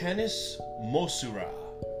Titanus Mosura,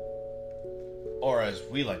 or as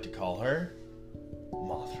we like to call her,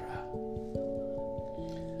 Mothra.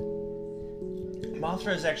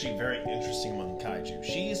 Mothra is actually very interesting among kaiju.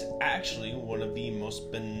 She's actually one of the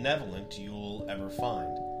most benevolent you'll ever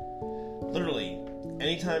find. Literally,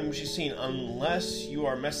 anytime she's seen, unless you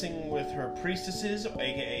are messing with her priestesses,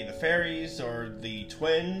 aka the fairies, or the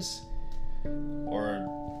twins, or...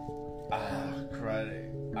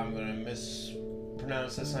 I'm gonna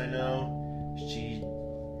mispronounce this, I know.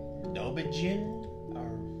 Nobijin?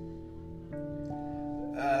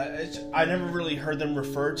 I never really heard them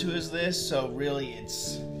referred to as this, so really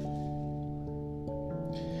it's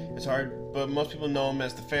hard, but most people know them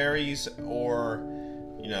as the fairies, or,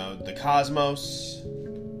 the cosmos.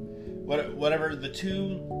 Whatever, the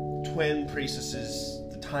two twin priestesses,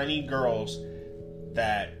 the tiny girls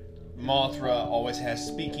that Mothra always has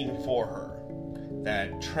speaking for her,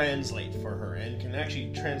 that translate for her, and can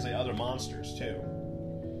actually translate other monsters too.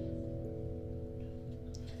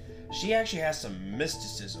 She actually has some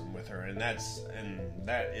mysticism with her, and that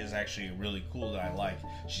is actually really cool that I like.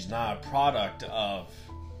 She's not a product of,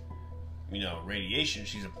 radiation.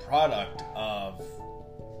 She's a product of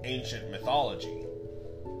ancient mythology,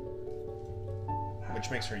 which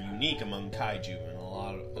makes her unique among kaiju in a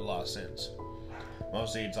lot of sense.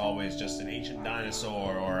 Mostly, it's always just an ancient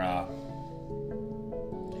dinosaur or a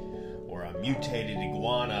mutated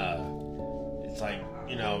iguana. It's like,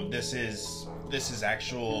 this is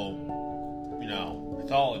actual,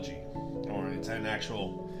 mythology, or it's an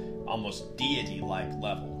actual, almost deity-like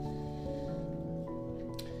level.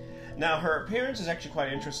 Now, her appearance is actually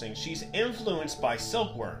quite interesting. She's influenced by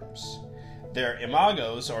silkworms, their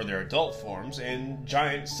imagos, or their adult forms, and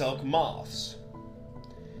giant silk moths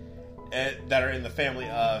that are in the family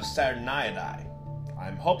of Saturniidae.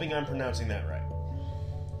 I'm hoping I'm pronouncing that right.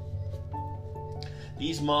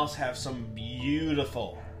 These moths have some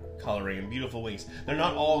beautiful coloring and beautiful wings. They're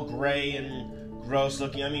not all gray and gross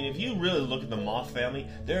looking. I mean, if you really look at the moth family,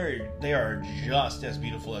 they are just as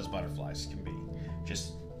beautiful as butterflies can be.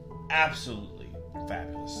 Just absolutely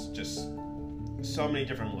fabulous. Just so many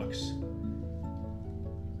different looks.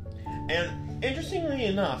 And interestingly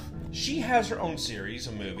enough, she has her own series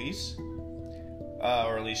of movies,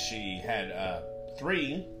 or at least she had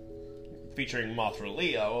 3, featuring Mothra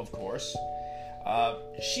Leo, of course.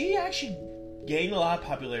 She actually gained a lot of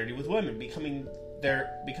popularity with women, becoming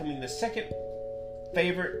the second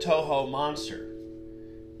favorite Toho monster.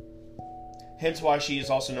 Hence why she is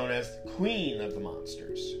also known as the Queen of the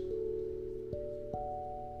Monsters.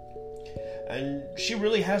 And she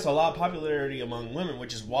really has a lot of popularity among women,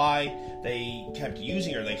 which is why they kept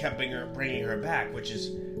using her. They kept bringing her back, which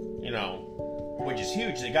is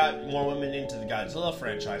huge. They got more women into the Godzilla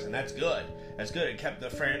franchise, and that's good. That's good. It kept the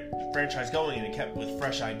franchise going, and it kept with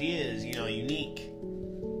fresh ideas, unique.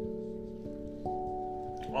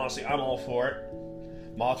 Honestly, I'm all for it.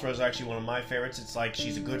 Mothra is actually one of my favorites. It's like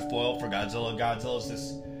she's a good foil for Godzilla.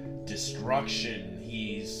 Godzilla's destruction.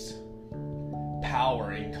 He's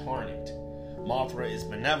power incarnate. Mothra is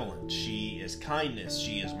benevolent. She is kindness.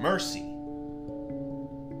 She is mercy.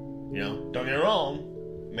 You know, don't get me wrong.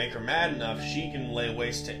 Make her mad enough, she can lay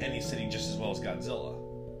waste to any city just as well as Godzilla.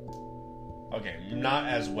 Okay, not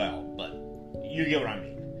as well, but you get what I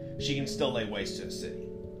mean. She can still lay waste to a city.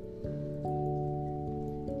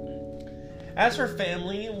 As for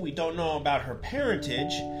family, we don't know about her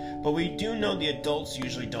parentage, but we do know the adults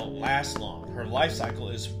usually don't last long. Her life cycle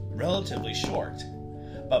is relatively short.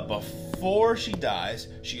 But before she dies,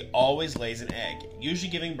 she always lays an egg,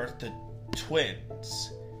 usually giving birth to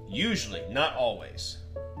twins. Usually, not always.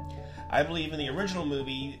 I believe in the original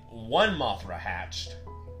movie, one Mothra hatched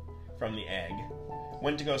from the egg,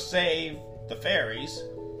 went to go save the fairies,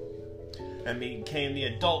 and became the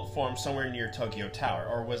adult form somewhere near Tokyo Tower.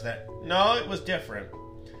 Or was that... No, it was different.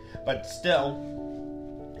 But still,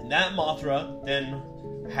 that Mothra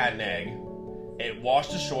then had an egg. It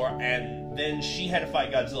washed ashore, and then she had to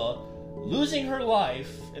fight Godzilla, losing her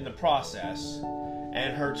life in the process.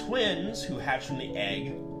 And her twins, who hatched from the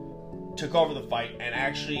egg, took over the fight, and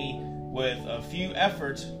actually, with a few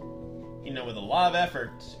efforts, you know, with a lot of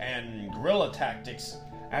effort and guerrilla tactics,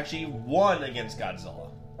 actually won against Godzilla.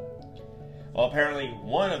 Well, apparently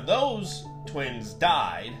one of those twins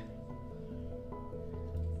died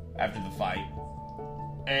after the fight,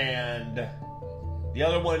 and the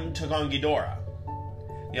other one took on Ghidorah.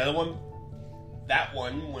 The other one, that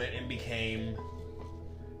one went and became,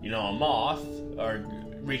 you know, a moth, or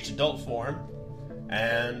reached adult form,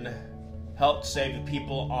 and helped save the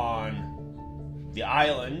people on the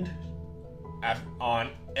island, on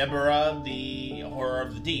Ebirah, the Horror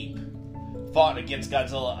of the Deep. Fought against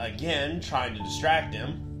Godzilla again, trying to distract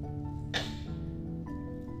him.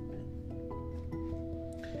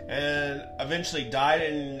 And eventually died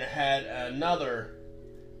and had another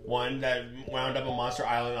one that wound up on Monster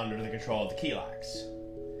Island under the control of the Kilaaks.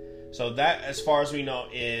 So that, as far as we know,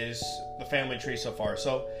 is the family tree so far.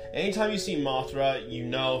 So anytime you see Mothra, you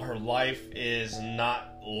know her life is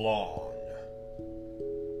not long.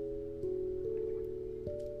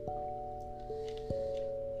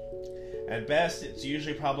 At best, it's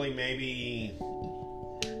usually probably maybe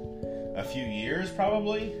a few years,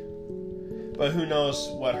 probably. But who knows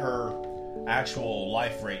what her actual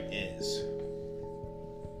life rate is.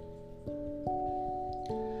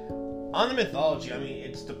 On the mythology, I mean,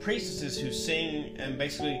 it's the priestesses who sing, and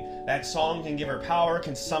basically that song can give her power,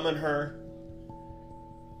 can summon her,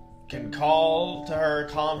 can call to her,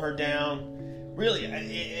 calm her down. Really,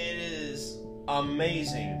 it is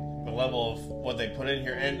amazing, the level of what they put in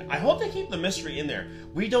here, and I hope they keep the mystery in there.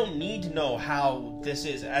 We don't need to know how this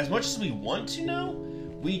is. As much as we want to know,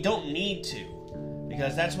 we don't need to,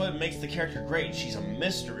 because that's what makes the character great. She's a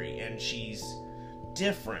mystery, and she's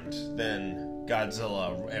different than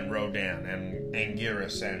Godzilla and Rodan and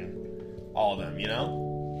Anguirus and all of them, you know?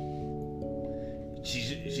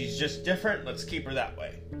 She's just different. Let's keep her that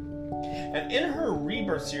way. And in her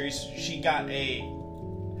Rebirth series, she got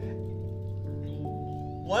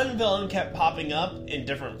one villain kept popping up in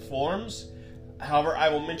different forms. However, I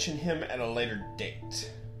will mention him at a later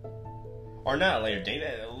date. Or not a later date,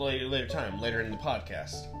 at a later time, later in the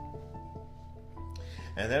podcast.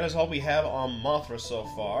 And that is all we have on Mothra so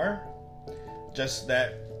far. Just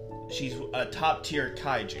that she's a top tier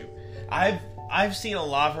kaiju. I've seen a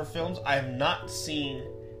lot of her films. I have not seen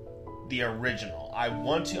the original. I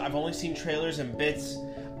want to. I've only seen trailers and bits.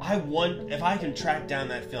 If I can track down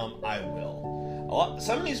that film, I will.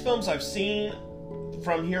 Some of these films I've seen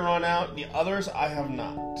from here on out. The others I have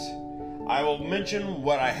not. I will mention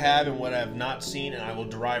what I have and what I have not seen, and I will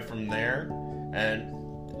derive from there. And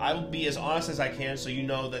I will be as honest as I can, so you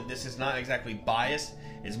know that this is not exactly biased.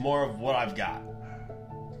 It's more of what I've got.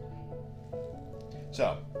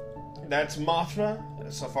 So, that's Mothra,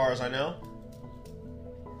 so far as I know.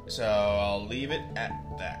 So, I'll leave it at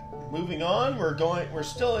that. Moving on, we're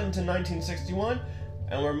still into 1961,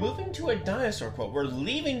 and we're moving to a dinosaur quote. We're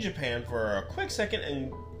leaving Japan for a quick second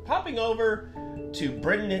and popping over to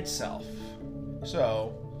Britain itself.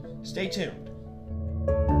 So, stay tuned.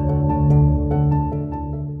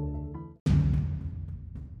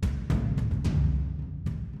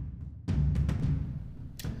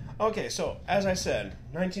 Okay, so, as I said,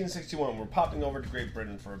 1961, we're popping over to Great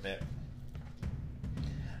Britain for a bit.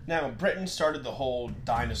 Now, Britain started the whole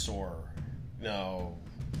dinosaur,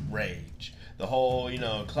 rage. The whole,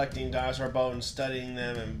 collecting dinosaur bones, studying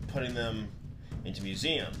them, and putting them into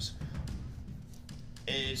museums.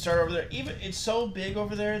 It started over there. It's so big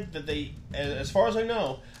over there that they, as far as I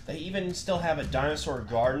know, they even still have a dinosaur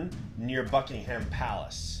garden near Buckingham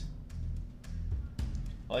Palace.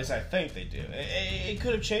 At least I think they do. It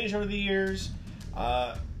could have changed over the years.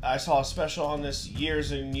 I saw a special on this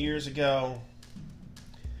years and years ago.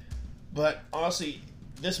 But honestly,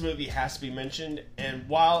 this movie has to be mentioned. And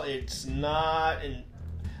while it's not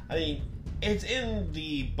it's in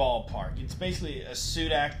the ballpark. It's basically a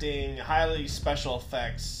suit acting, highly special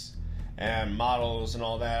effects, and models and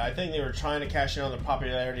all that. I think they were trying to cash in on the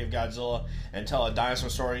popularity of Godzilla and tell a dinosaur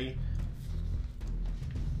story.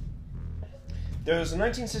 There was a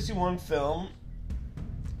 1961 film,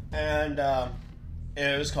 and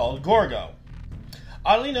it was called Gorgo.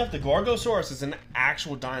 Oddly enough, the Gorgosaurus is an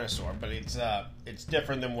actual dinosaur, but it's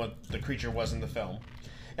different than what the creature was in the film.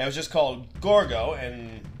 And it was just called Gorgo,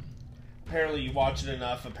 and apparently you watch it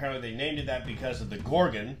enough, apparently they named it that because of the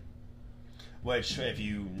Gorgon, which, if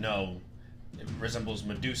you know, it resembles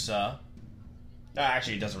Medusa.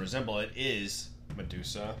 Actually, it doesn't resemble, it is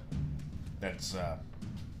Medusa. That's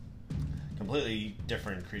completely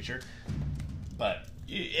different creature, but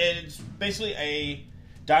it's basically a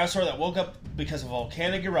dinosaur that woke up because of a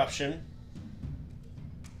volcanic eruption,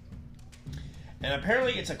 and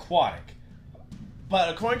apparently it's aquatic, but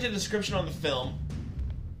according to the description on the film,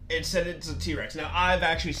 it said it's a T-Rex. Now, I've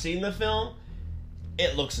actually seen the film.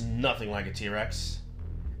 It looks nothing like a T-Rex.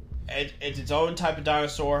 It's its own type of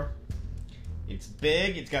dinosaur. It's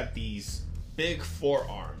big. It's got these big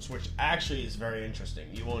forearms, which actually is very interesting.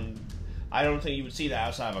 I don't think you would see that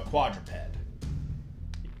outside of a quadruped.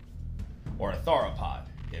 Or a theropod,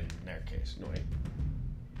 in their case. No, wait.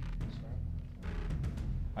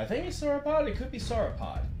 I think it's theropod. It could be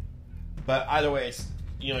sauropod. But either way, it's,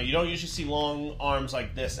 you don't usually see long arms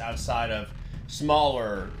like this outside of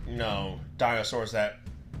smaller, dinosaurs that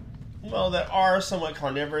are somewhat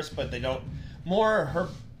carnivorous, but they don't, more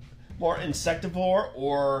insectivore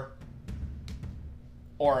or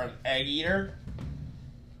an egg eater.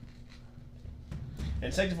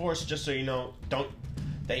 Insectivores, just so you know,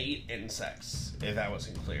 they eat insects, if that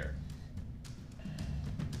wasn't clear.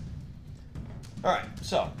 Alright,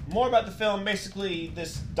 so, more about the film. Basically,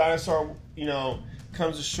 this dinosaur,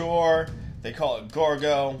 comes ashore. They call it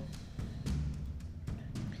Gorgo.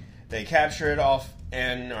 They capture it off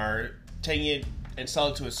and are taking it and sell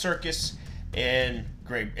it to a circus in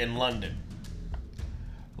London.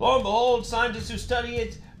 Lo and behold, scientists who study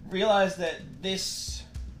it realize that this,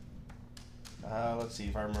 let's see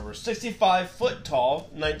if I remember, 65 foot tall,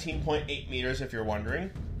 19.8 meters if you're wondering.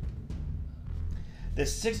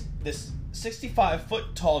 This 65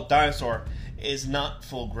 foot tall dinosaur is not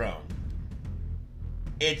full grown.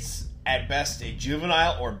 It's at best a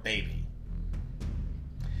juvenile or baby.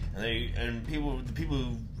 And the people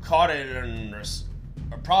who caught it and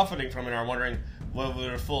are profiting from it are wondering what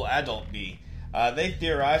would a full adult be. They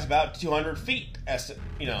theorize about 200 feet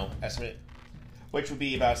estimate, which would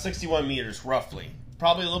be about 61 meters roughly.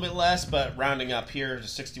 Probably a little bit less, but rounding up here to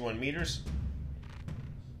 61 meters.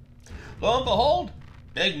 Lo and behold,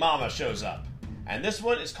 Big Mama shows up. And this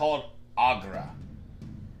one is called Agra.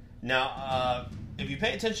 Now, if you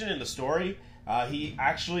pay attention in the story,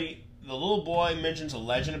 the little boy mentions a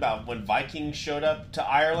legend about when Vikings showed up to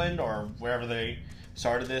Ireland or wherever they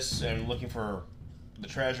started this and looking for the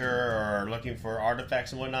treasure or looking for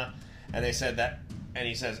artifacts and whatnot. And they said that, and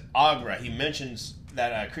he says Agra. He mentions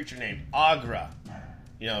that a creature named Agra,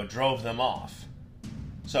 drove them off.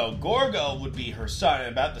 So Gorgo would be her son,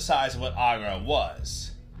 about the size of what Agra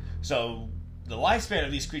was. So the lifespan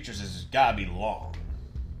of these creatures has gotta be long.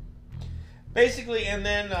 Basically, and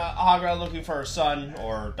then Agra looking for her son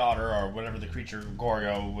or daughter or whatever the creature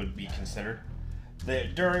Gorgo would be considered.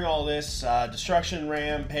 During all this destruction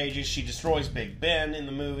rampages, she destroys Big Ben in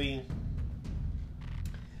the movie.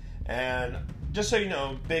 And just so you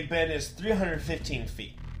know, Big Ben is 315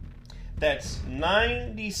 feet. That's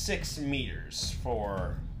 96 meters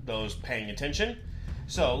for those paying attention.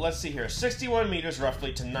 So let's see here, 61 meters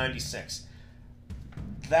roughly to 96.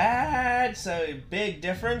 That's a big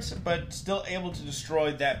difference, but still able to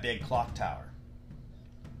destroy that big clock tower.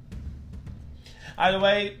 Either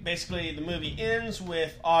way, basically the movie ends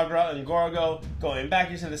with Agra and Gorgo going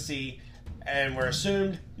back into the sea, and we're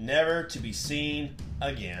assumed never to be seen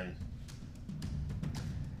again.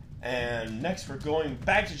 And next we're going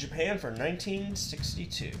back to Japan for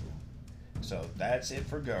 1962. So that's it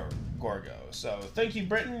for Gorgo. So thank you,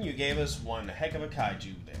 Britain. You gave us one heck of a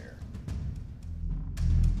kaiju there.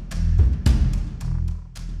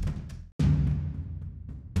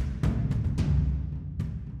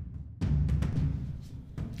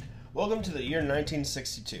 Welcome to the year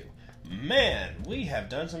 1962. Man, we have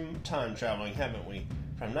done some time traveling, haven't we?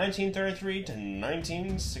 From 1933 to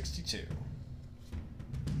 1962.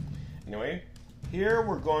 Anyway, Here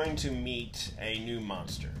we're going to meet a new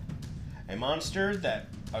monster. A monster that,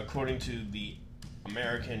 according to the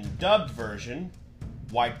American dubbed version,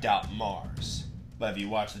 wiped out Mars. But if you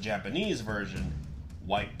watch the Japanese version,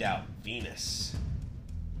 wiped out Venus.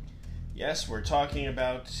 Yes, we're talking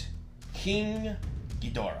about King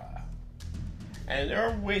Ghidorah. And there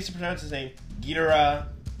are ways to pronounce his name. Ghidorah,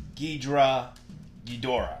 Ghidra,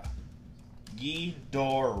 Ghidorah.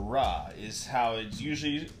 Ghidorah is how it's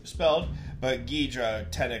usually spelled, but Ghidra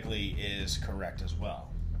technically is correct as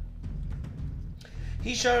well.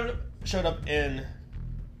 He showed up in...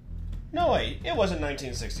 No, wait, it wasn't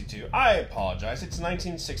 1962. I apologize, it's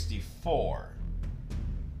 1964.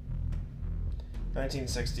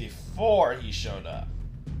 1964 he showed up.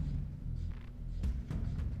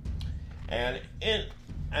 And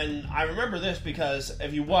I remember this because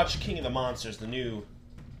if you watch King of the Monsters, the new...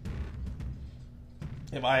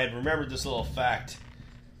 If I had remembered this little fact,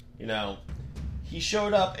 you know, he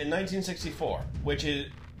showed up in 1964, which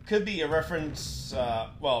could be a reference,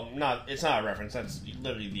 well, it's not a reference, that's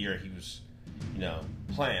literally the year he was, you know,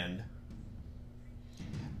 planned.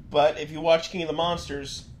 But if you watch King of the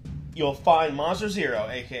Monsters, you'll find Monster Zero,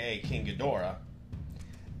 aka King Ghidorah,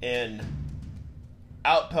 in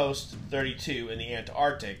Outpost 32 in the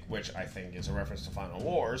Antarctic, which I think is a reference to Final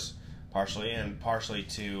Wars, partially, and partially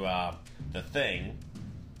to The Thing.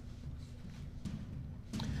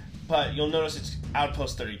 But you'll notice it's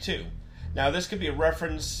Outpost 32. Now, this could be a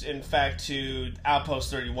reference, in fact, to Outpost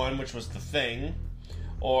 31, which was The Thing,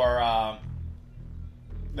 or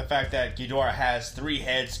the fact that Ghidorah has 3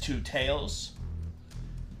 heads, 2 tails,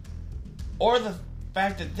 or the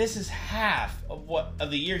fact that this is half of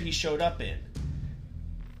the year he showed up in.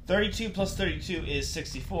 32 plus 32 is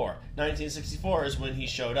 64. 1964 is when he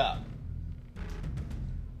showed up.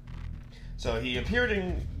 So he appeared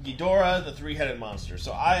in Ghidorah, the 3-headed monster.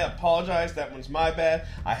 So I apologize, that one's my bad.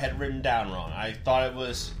 I had written down wrong. I thought it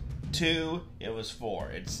was 2, it was 4.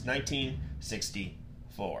 It's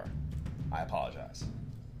 1964. I apologize.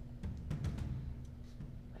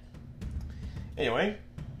 Anyway,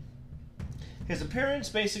 his appearance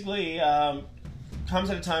basically comes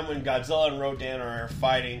at a time when Godzilla and Rodan are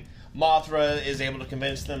fighting. Mothra is able to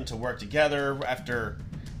convince them to work together after,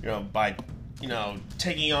 by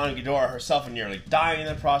taking on Ghidorah herself and nearly dying in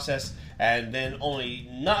the process, and then only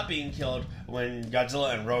not being killed when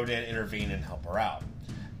Godzilla and Rodan intervene and help her out.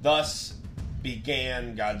 Thus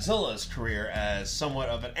began Godzilla's career as somewhat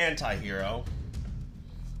of an anti-hero.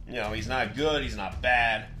 He's not good, he's not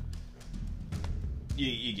bad.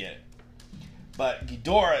 You get it. But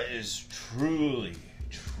Ghidorah is truly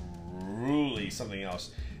something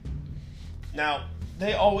else. Now,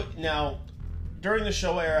 during the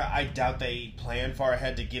show era, I doubt they planned far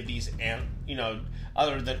ahead to give these,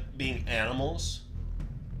 other than being animals.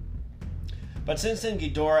 But since then,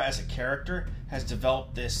 Ghidorah as a character has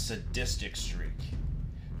developed this sadistic streak.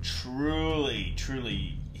 Truly,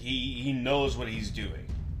 he knows what he's doing.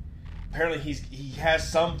 Apparently, he has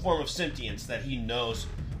some form of sentience that he knows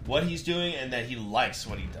what he's doing and that he likes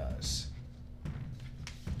what he does.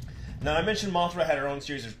 Now, I mentioned Mothra had her own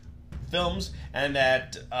series of films and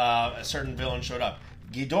that a certain villain showed up.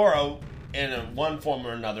 Ghidorah, in one form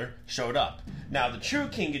or another, showed up. Now, the true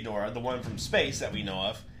King Ghidorah, the one from space that we know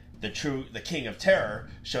of, the King of Terror,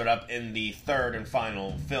 showed up in the 3rd and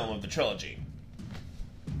final film of the trilogy.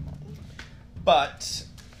 But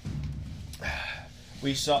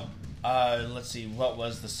we saw... let's see, what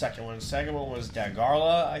was the second one? The second one was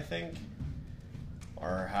Dagarla, I think,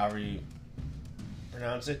 or however you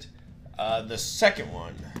pronounce it. The second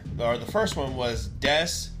one, or the first one, was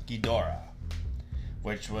Des Ghidorah,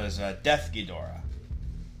 which was Death Ghidorah.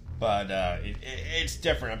 But it's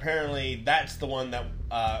different. Apparently, that's the one that,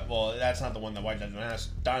 that's not the one that wiped out the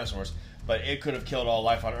dinosaurs, but it could have killed all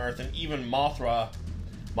life on Earth, and even Mothra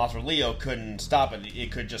Leo couldn't stop it.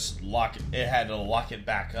 It could just it had to lock it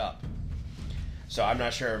back up. So I'm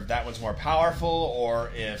not sure if that one's more powerful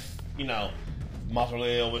or if, Mothra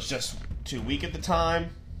Leo was just too weak at the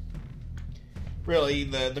time. Really,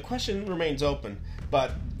 the question remains open.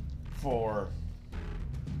 But for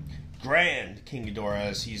Grand King Ghidorah,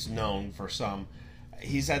 as he's known for some,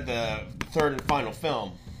 he's at the 3rd and final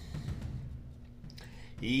film.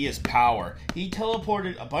 He is power. He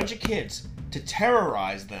teleported a bunch of kids to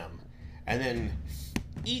terrorize them and then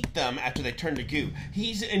eat them after they turn to goo.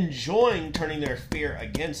 He's enjoying turning their fear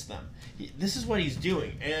against them. This is what he's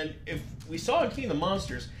doing. And if we saw in King of the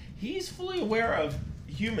Monsters, he's fully aware of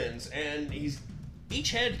humans, and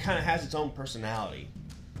each head kind of has its own personality.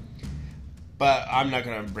 But I'm not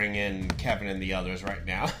going to bring in Kevin and the others right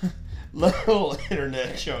now. Little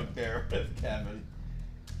internet joke there with Kevin.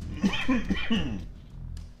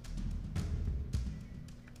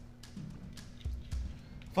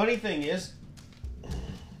 Funny thing is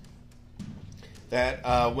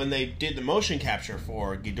that when they did the motion capture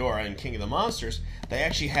for Ghidorah and King of the Monsters, they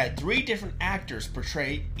actually had 3 different actors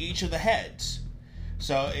portray each of the heads.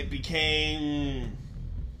 So it became...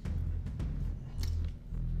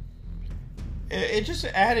 It just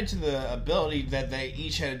added to the ability that they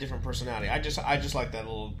each had a different personality. I just like that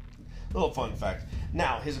little fun fact.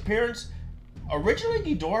 Now, his appearance... Originally,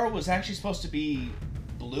 Ghidorah was actually supposed to be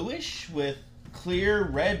bluish with clear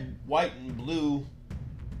red, white, and blue,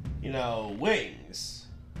 wings.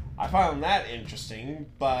 I found that interesting,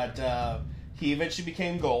 but he eventually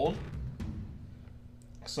became gold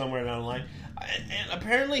somewhere down the line. And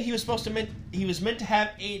apparently, he was meant to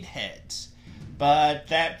have 8 heads, but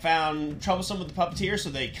that found troublesome with the puppeteer, so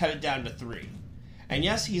they cut it down to 3. And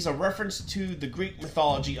yes, he's a reference to the Greek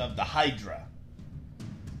mythology of the Hydra,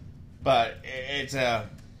 but it's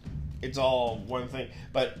all one thing.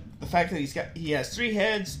 But the fact that he has 3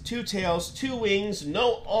 heads, 2 tails, 2 wings,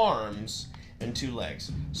 no arms, and 2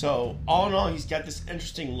 legs. So all in all, he's got this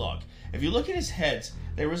interesting look. If you look at his heads,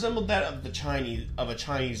 they resemble that of a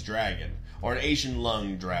Chinese dragon, or an Asian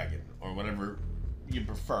lung dragon, or whatever you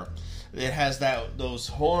prefer. It has those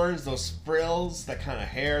horns, those frills, that kind of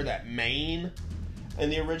hair, that mane in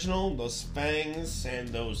the original, those fangs, and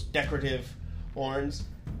those decorative horns.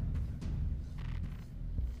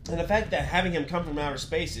 And the fact that having him come from outer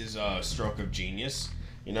space is a stroke of genius.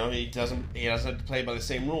 He doesn't have to play by the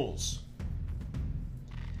same rules.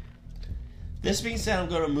 This being said, I'm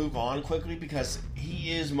going to move on quickly because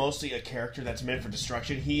he is mostly a character that's meant for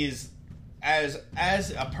destruction. He is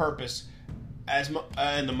as a purpose,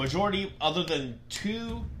 and the majority, other than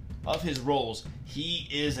 2 of his roles, he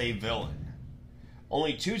is a villain.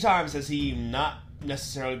 Only 2 times has he not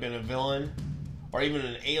necessarily been a villain, or even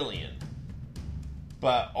an alien.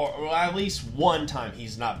 Or at least 1 time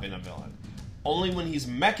he's not been a villain. Only when he's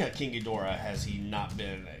Mecha King Ghidorah has he not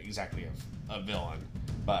been exactly a villain.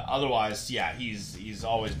 But otherwise, yeah, he's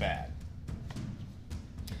always bad.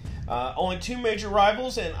 Only 2 major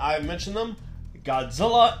rivals, and I've mentioned them: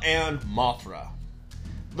 Godzilla and Mothra.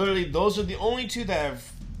 Literally, those are the only 2 that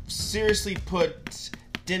have seriously put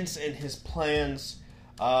dents in his plans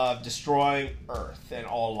of destroying Earth and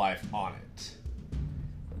all life on it.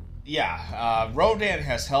 Yeah, Rodan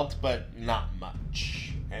has helped, but not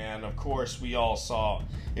much. And of course, we all saw...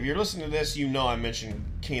 If you're listening to this, I mentioned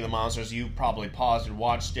King of the Monsters. You probably paused and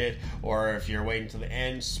watched it, or if you're waiting to the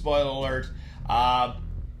end, spoiler alert.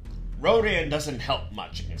 Rodan doesn't help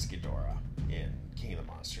much against Ghidorah in King of the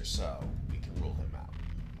Monsters, so we can rule him out.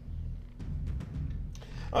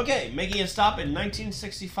 Okay, making a stop in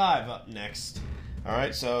 1965 up next.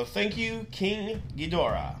 Alright, so thank you, King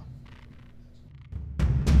Ghidorah.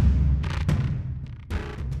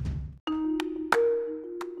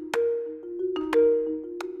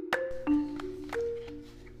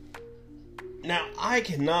 Now, I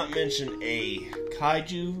cannot mention a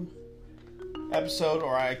kaiju episode,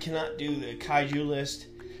 or I cannot do the kaiju list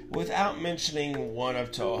without mentioning one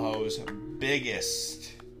of Toho's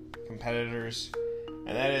biggest competitors,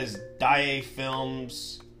 and that is Daiei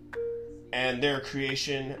Films and their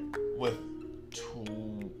creation with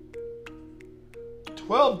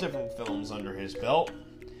 12 different films under his belt,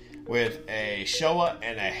 with a Showa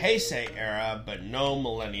and a Heisei era, but no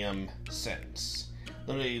millennium since.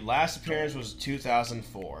 Literally, last appearance was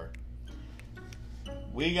 2004.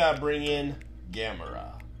 We gotta bring in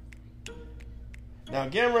Gamera. Now,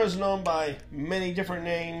 Gamera is known by many different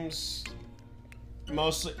names,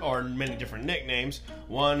 many different nicknames.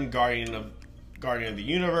 One, Guardian of the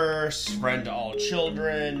Universe, Friend to All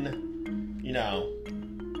Children,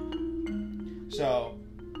 So,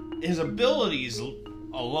 his abilities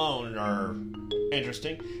alone are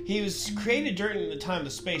interesting. He was created during the time of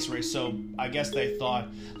the space race, so I guess they thought,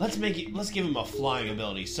 let's give him a flying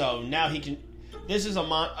ability. So now this is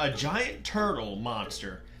a giant turtle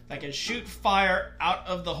monster that can shoot fire out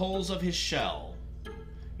of the holes of his shell,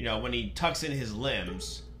 when he tucks in his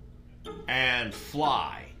limbs, and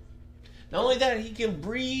fly. Not only that, he can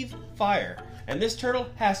breathe fire, and this turtle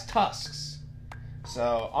has tusks.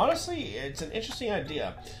 So, honestly, it's an interesting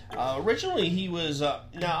idea. Originally, he was... now,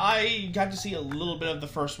 I got to see a little bit of the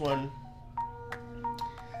first one.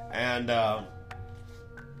 And,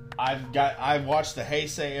 I've watched the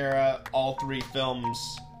Heisei era, all 3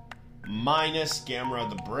 films, minus Gamera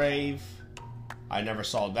the Brave. I never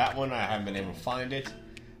saw that one. I haven't been able to find it.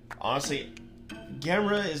 Honestly,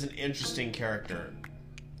 Gamera is an interesting character.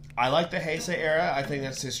 I like the Heisei era. I think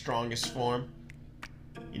that's his strongest form.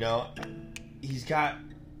 He's got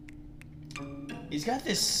he's got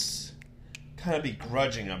this kind of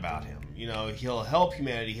begrudging about him. You know, he'll help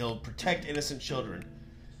humanity, he'll protect innocent children,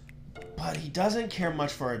 but he doesn't care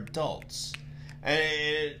much for adults.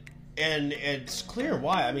 And it's clear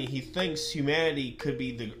why. I mean, he thinks humanity could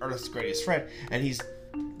be the Earth's greatest threat, and he's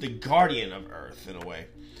the guardian of Earth in a way.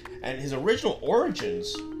 And his original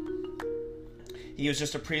origins, he was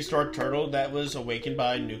just a prehistoric turtle that was awakened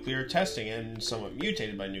by nuclear testing and somewhat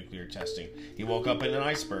mutated by nuclear testing. He woke up in an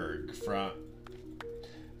iceberg from,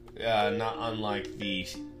 not unlike the,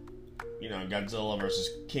 Godzilla versus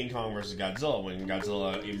King Kong versus Godzilla, when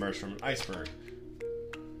Godzilla emerged from an iceberg.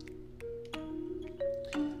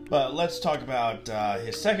 But let's talk about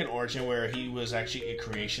his second origin, where he was actually a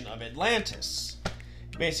creation of Atlantis.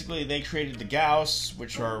 Basically, they created the Gauss,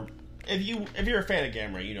 which are, if you're a fan of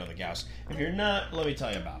Gamera, you know the Gauss. If you're not, let me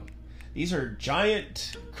tell you about them. These are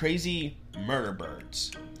giant, crazy murder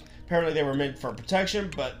birds. Apparently, they were meant for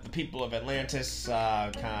protection, but the people of Atlantis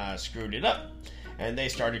kind of screwed it up, and they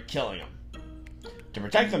started killing them. To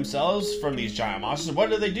protect themselves from these giant monsters, what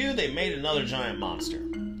did they do? They made another giant monster.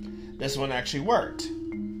 This one actually worked.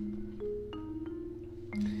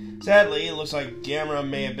 Sadly, it looks like Gamera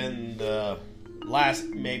may have been the last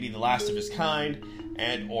of his kind,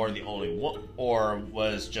 or the only one, or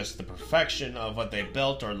was just the perfection of what they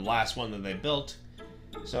built, or the last one that they built.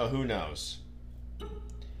 So who knows?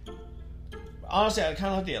 Honestly, I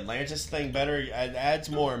kind of like the Atlantis thing better. It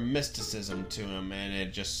adds more mysticism to him, and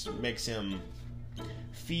it just makes him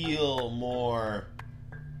feel more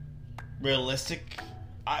realistic.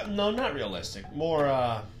 No, not realistic.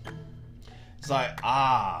 More, it's like,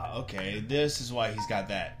 okay, this is why he's got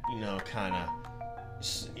that, kind of,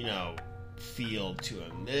 feel to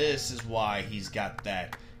him. This is why he's got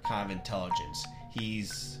that kind of intelligence.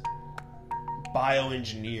 He's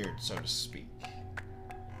bioengineered, so to speak.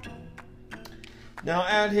 Now,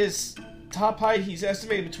 at his top height, he's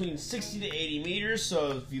estimated between 60 to 80 meters,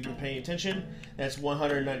 so if you've been paying attention, that's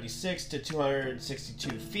 196 to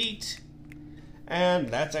 262 feet. And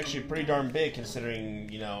that's actually pretty darn big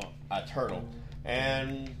considering, a turtle.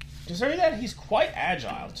 And considering that, he's quite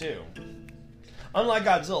agile, too. Unlike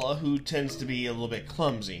Godzilla, who tends to be a little bit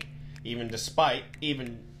clumsy, even despite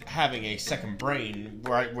having a second brain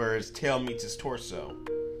right where his tail meets his torso.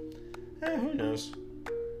 Who knows?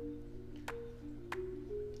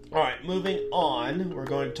 Alright, moving on, we're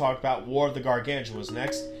going to talk about War of the Gargantuas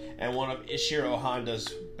next, and one of Ishiro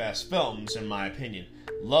Honda's best films, in my opinion.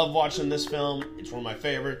 Love watching this film. It's one of my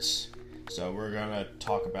favorites. So we're going to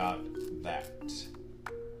talk about that.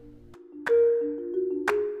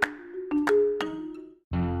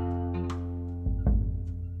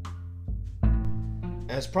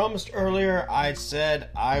 As promised earlier, I said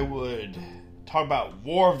I would talk about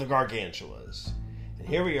War of the Gargantuas. And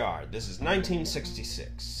here we are. This is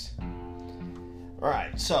 1966.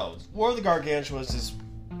 Alright, so War of the Gargantuas is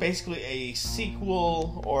basically a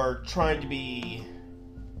sequel, or trying to be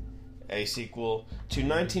a sequel to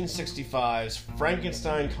 1965's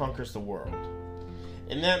Frankenstein Conquers the World.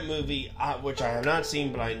 In that movie, which I have not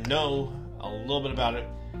seen, but I know a little bit about it,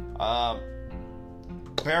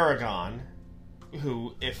 Baragon,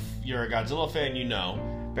 who, if you're a Godzilla fan, you know,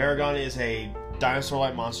 Baragon is a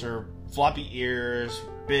dinosaur-like monster, floppy ears,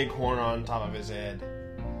 big horn on top of his head,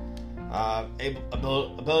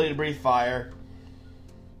 ability to breathe fire.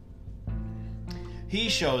 He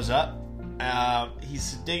shows up.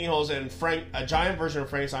 He's digging holes, and a giant version of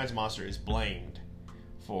Frankenstein's monster is blamed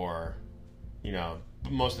for,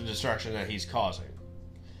 most of the destruction that he's causing.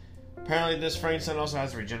 Apparently, this Frankenstein also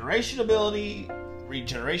has regeneration abilities.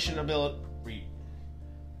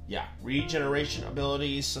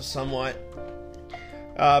 Somewhat.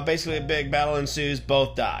 Basically, a big battle ensues.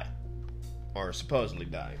 Both die, or supposedly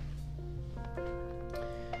die.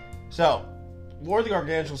 So, War of the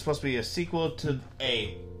Gargantuas was supposed to be a sequel to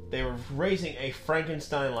They were raising a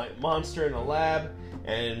Frankenstein-like monster in a lab,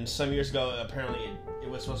 and some years ago, apparently it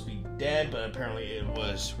was supposed to be dead, but apparently it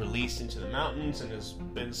was released into the mountains and has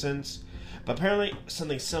been since. But apparently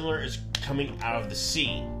something similar is coming out of the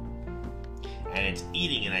sea, and it's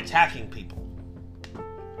eating and attacking people.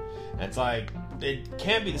 And it's like, it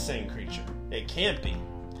can't be the same creature. It can't be.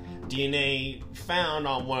 DNA found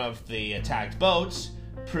on one of the attacked boats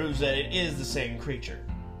proves that it is the same creature.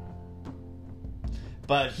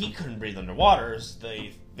 But he couldn't breathe underwater,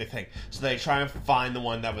 they think. So they try to find the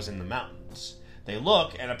one that was in the mountains. They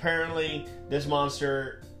look, and apparently this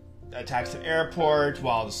monster attacks an airport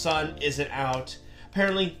while the sun isn't out.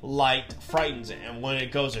 Apparently light frightens it, and when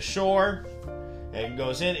it goes ashore and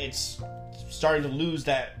goes in, it's starting to lose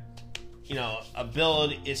that,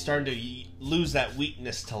 ability. It's starting to lose that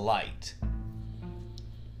weakness to light.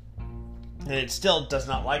 and it still does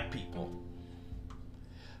not like people.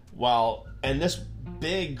 And this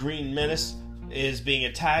big green menace is being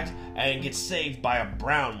attacked and gets saved by a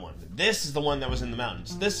brown one. This is the one that was in the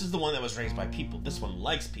mountains. This is the one that was raised by people. This one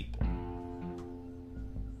likes people.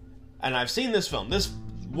 And I've seen this film. This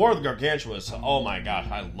War of the Gargantuas, oh my gosh,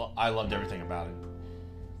 I loved everything about it.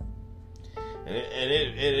 And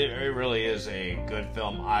it really is a good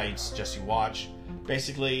film. I suggest you watch.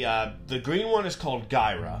 Basically, the green one is called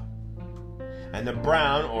Gyra. And the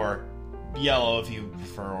brown, or yellow if you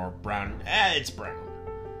prefer, or brown, it's brown,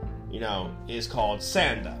 is called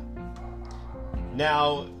Sanda.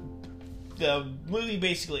 Now, the movie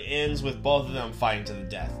basically ends with both of them fighting to the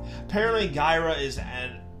death. Apparently, Gyra is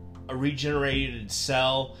a regenerated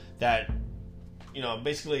cell that,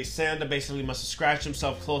 basically Sanda must have scratched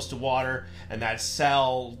himself close to water, and that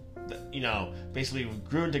cell, basically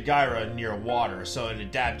grew into Gyra near water, so it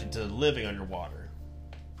adapted to living underwater.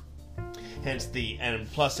 Hence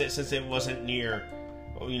since it wasn't near,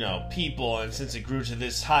 people, and since it grew to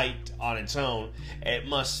this height on its own, it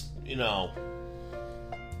must,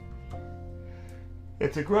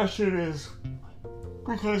 its aggression is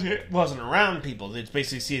because it wasn't around people. It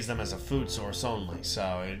basically sees them as a food source only.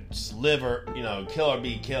 So it's live or, kill or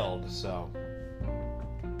be killed. So,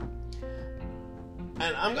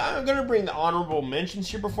 and I'm going to bring the honorable mentions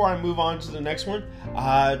here before I move on to the next one.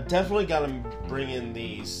 Definitely got to bring in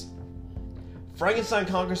these. Frankenstein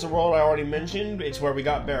Conquers the World, I already mentioned. It's where we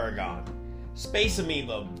got Baragon. Space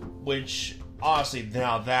Amoeba, which, honestly,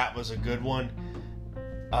 now that was a good one.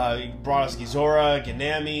 Brought us Gizora,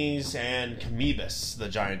 Ganames, and Kamebis, the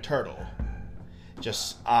giant turtle.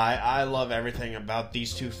 I love everything about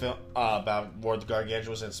these two films, about War of the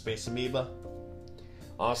Gargantuas and Space Amoeba.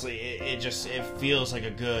 Honestly, it feels like a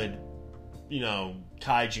good,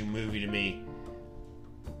 kaiju movie to me.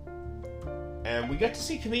 And we get to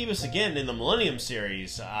see Kamebis again in the Millennium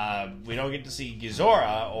series. We don't get to see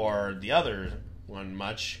Gizora or the other one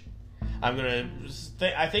much. I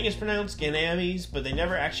think it's pronounced Ganames, but they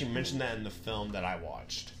never actually mentioned that in the film that I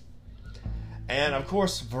watched. And of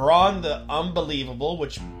course, Varan the Unbelievable,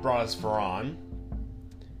 which brought us Varan.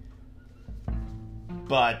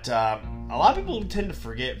 But a lot of people tend to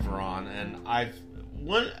forget Varan, and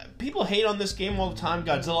people hate on this game all the time.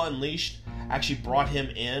 Godzilla Unleashed actually brought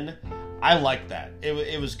him in. I liked that.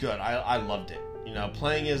 It was good. I loved it.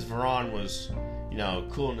 Playing as Varan was,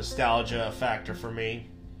 cool nostalgia factor for me.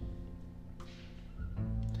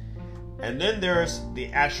 And then there's the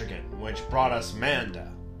Atrigan, which brought us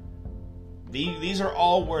Manda. These are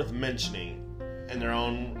all worth mentioning in their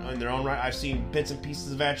own right. I've seen bits and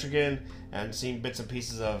pieces of Atrigan and seen bits and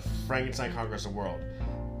pieces of Frankenstein Conquers the World.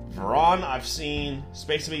 Varan, I've seen.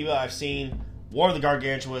 Space Amoeba, I've seen. War of the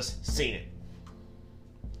Gargantuas, seen it.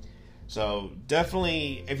 So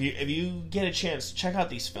definitely, if you get a chance, check out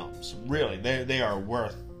these films. Really, they are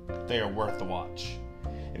worth the watch.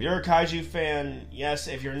 If you're a kaiju fan, yes.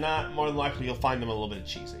 If you're not, more than likely you'll find them a little bit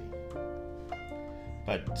cheesy.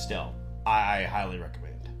 But still, I highly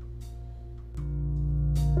recommend.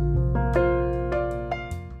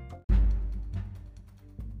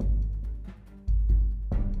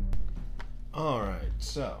 Alright,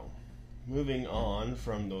 so moving on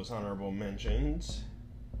from those honorable mentions.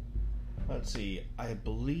 Let's see, I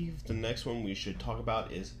believe the next one we should talk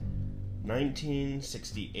about is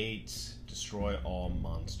 1968's Destroy All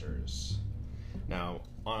Monsters. Now,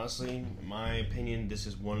 honestly, in my opinion, this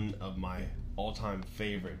is one of my all-time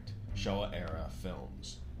favorite Showa era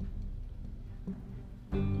films.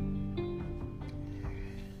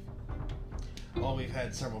 Well, we've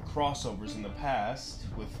had several crossovers in the past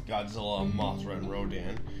with Godzilla, Mothra, and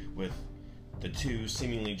Rodan, with the two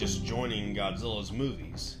seemingly just joining Godzilla's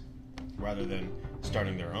movies, rather than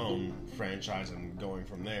starting their own franchise and going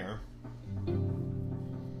from there.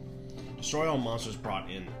 Destroy All Monsters brought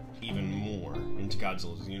in even more into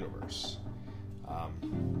Godzilla's universe.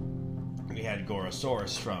 We had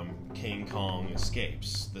Gorosaurus from King Kong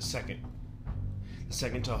Escapes, the second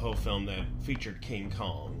Toho film that featured King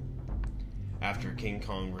Kong after King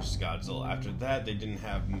Kong vs. Godzilla. After that, they didn't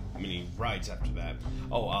have many rights after that.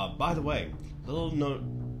 By the way, little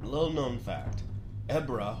known fact.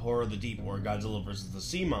 Ebra, Horror of the Deep, or Godzilla vs. the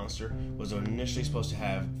Sea Monster, was initially supposed to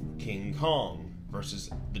have King Kong versus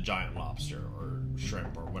the giant lobster, or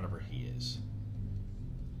shrimp, or whatever he is.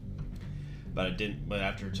 But it didn't. But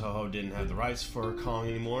after Toho didn't have the rights for Kong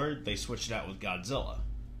anymore, they switched it out with Godzilla.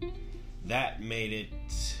 That made it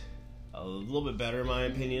a little bit better, in my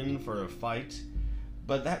opinion, for a fight.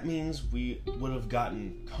 But that means we would have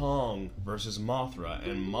gotten Kong versus Mothra,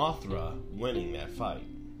 and Mothra winning that fight.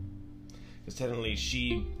 Because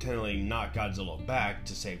she technically knocked Godzilla back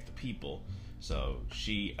to save the people. So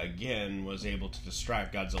she, again, was able to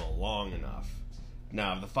distract Godzilla long enough.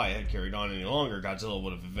 Now, if the fight had carried on any longer, Godzilla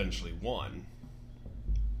would have eventually won.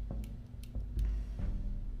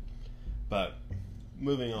 But,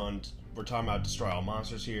 moving on, we're talking about Destroy All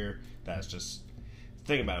Monsters here. That's just...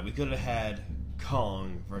 Think about it. We could have had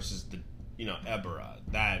Kong versus the, Ebirah.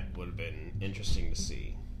 That would have been interesting to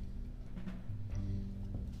see.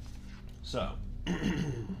 So...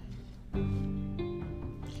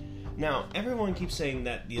 Now, everyone keeps saying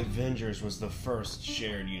that the Avengers was the first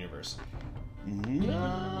shared universe.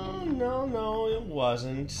 No, it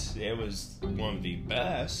wasn't. It was one of the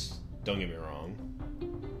best, don't get me wrong.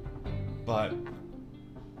 But,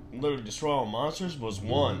 literally, Destroy All Monsters was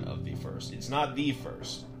one of the first. It's not the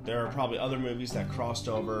first. There are probably other movies that crossed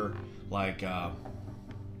over, like Bela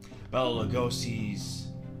Lugosi's,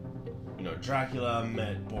 Dracula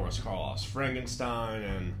met Boris Karloff's Frankenstein,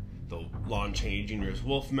 and the Lon Chaney Jr.'s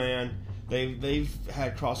Wolfman. They've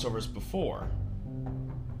had crossovers before.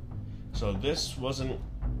 So this wasn't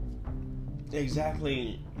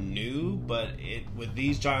exactly new, but with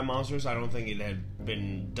these giant monsters, I don't think it had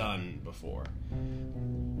been done before.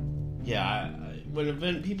 Yeah,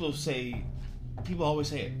 when people always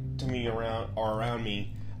say it to me around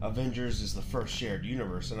me, Avengers is the first shared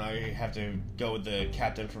universe, and I have to go with the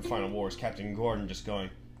captain from Final Wars, Captain Gordon, just going,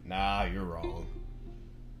 nah, you're wrong.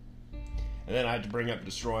 And then I had to bring up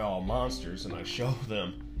Destroy All Monsters, and I show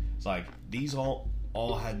them. It's like, these all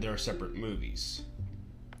had their separate movies.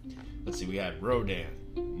 Let's see, we had Rodan,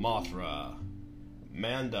 Mothra,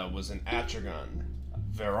 Manda was in Atragon,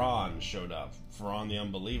 Varan showed up, Varan the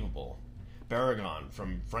Unbelievable, Baragon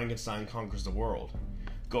from Frankenstein Conquers the World,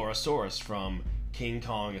 Gorosaurus from King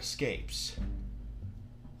Kong Escapes.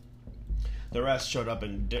 The rest showed up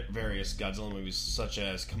in various Godzilla movies, such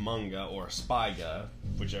as Kumonga or Spyga,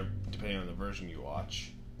 whichever, depending on the version you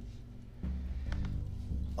watch.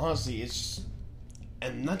 Honestly, it's just...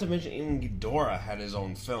 And not to mention, even Ghidorah had his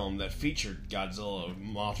own film that featured Godzilla,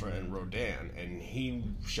 Mothra, and Rodan, and he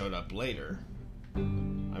showed up later. I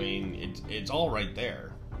mean, it's all right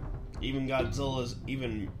there. Even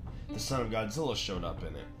the son of Godzilla showed up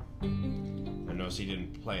in it. I notice he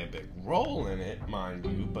didn't play a big role in it, mind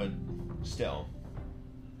you, but still.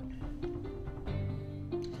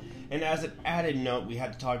 And as an added note, we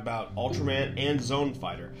had to talk about Ultraman and Zone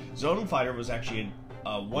Fighter. Zone Fighter was actually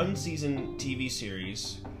a one-season TV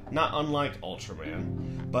series, not unlike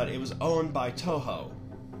Ultraman, but it was owned by Toho.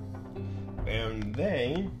 And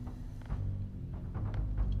they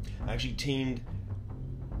actually teamed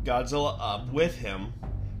Godzilla up with him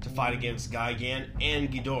to fight against Gigan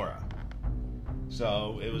and Ghidorah.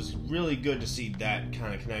 So it was really good to see that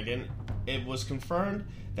kind of connect. And it was confirmed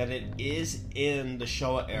that it is in the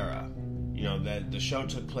Showa era. That the show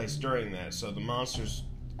took place during that. So the monsters,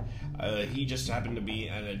 he just happened to be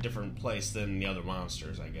at a different place than the other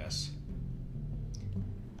monsters, I guess.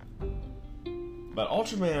 But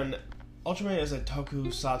Ultraman is a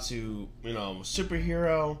tokusatsu,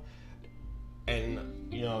 superhero, and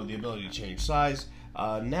the ability to change size.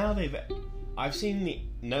 Now I've seen the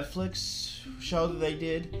Netflix show that they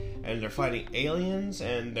did, and they're fighting aliens,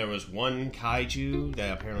 and there was one kaiju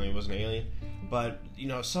that apparently was an alien. But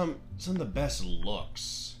some of the best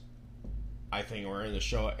looks, I think, were in the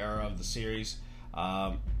Showa era of the series.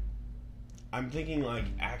 I'm thinking like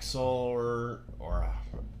Axel or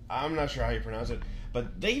I'm not sure how you pronounce it,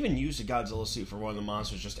 but they even used a Godzilla suit for one of the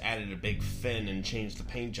monsters, just added a big fin and changed the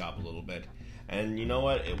paint job a little bit. And you know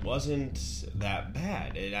what? It wasn't that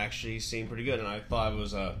bad. It actually seemed pretty good, and I thought it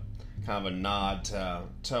was a kind of a nod to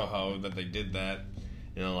Toho that they did that.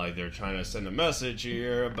 Like they're trying to send a message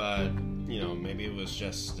here, but maybe it was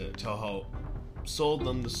just Toho sold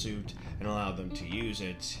them the suit and allowed them to use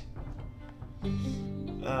it.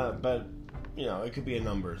 But it could be a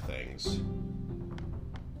number of things.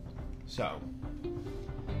 So,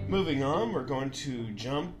 moving on, we're going to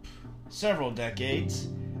jump several decades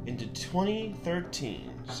into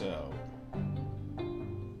 2013. So,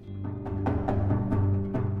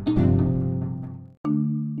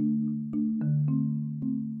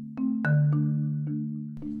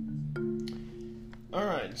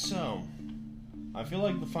 alright, so I feel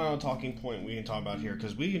like the final talking point we can talk about here,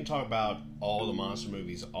 because we can talk about all the monster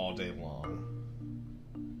movies all day long,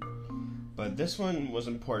 but this one was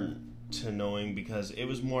important to knowing because it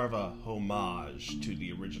was more of a homage to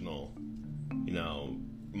the original,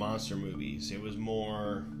 monster movies. It was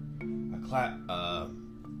more a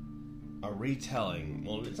retelling.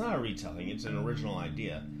 Well, it's not a retelling, it's an original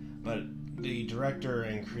idea, but the director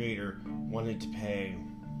and creator wanted to pay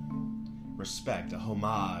respect, a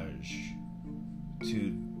homage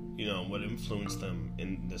to what influenced them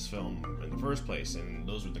in this film in the first place, and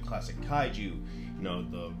those were the classic kaiju, and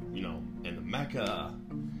the mecha.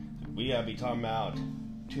 We gotta be talking about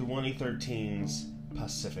 2013's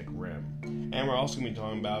Pacific Rim, and we're also gonna be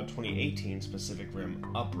talking about 2018's Pacific Rim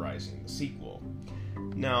Uprising, the sequel.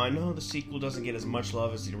 Now, I know the sequel doesn't get as much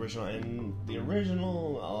love as the original, and the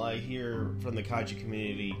original, I hear from the kaiju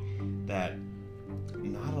community that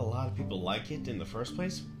not a lot of people like it in the first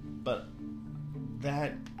place, but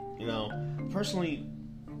that, personally,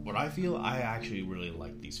 what I feel, I actually really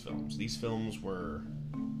like these films. These films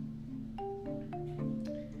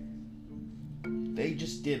they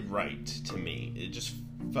just did right to me. It just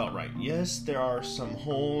felt right. Yes, there are some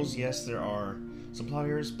holes, yes, there are some plot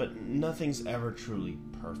errors, but nothing's ever truly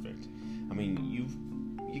perfect. I mean,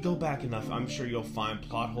 you go back enough, I'm sure you'll find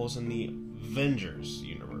plot holes in the Avengers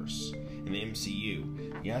universe, in the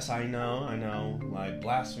MCU. Yes, I know, like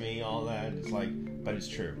blasphemy, all that. It's like, but it's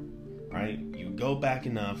true, right? You go back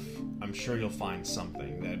enough, I'm sure you'll find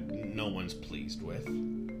something that no one's pleased with.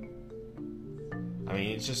 I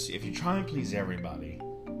mean, it's just, if you try and please everybody,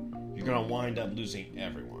 you're gonna wind up losing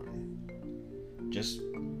everyone. Just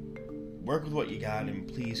work with what you got and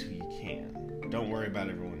please who you can. Don't worry about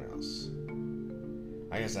everyone else.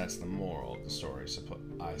 I guess that's the moral of the story,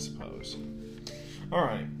 I suppose.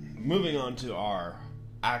 Alright, moving on to our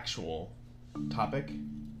actual topic.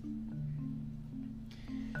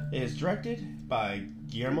 It is directed by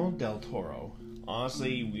Guillermo del Toro.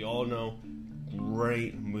 Honestly, we all know,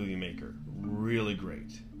 great movie maker. Really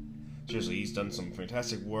great. Seriously, he's done some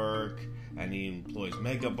fantastic work, and he employs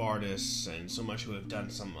makeup artists and so much who have done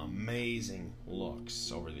some amazing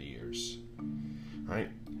looks over the years. Right?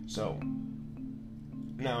 So,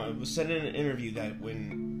 now it was said in an interview that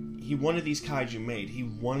when he wanted these kaiju made, he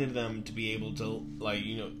wanted them to be able to,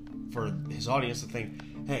 for his audience to think,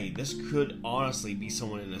 hey, this could honestly be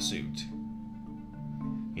someone in a suit.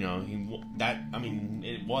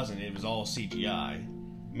 It wasn't. It was all CGI.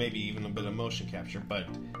 Maybe even a bit of motion capture, but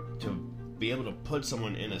to be able to put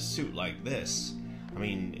someone in a suit like this,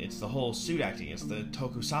 it's the whole suit acting, it's the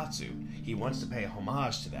tokusatsu. He wants to pay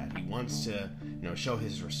homage to that. He wants to, show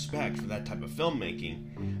his respect for that type of filmmaking,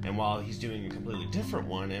 and while he's doing a completely different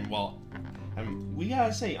one, and we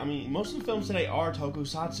gotta say, most of the films today are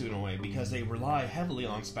tokusatsu in a way, because they rely heavily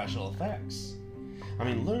on special effects.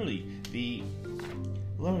 Literally, the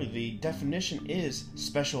definition is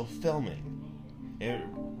special filming.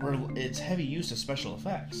 It's heavy use of special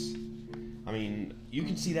effects. You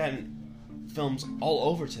can see that in films all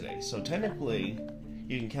over today. So technically,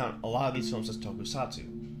 you can count a lot of these films as tokusatsu.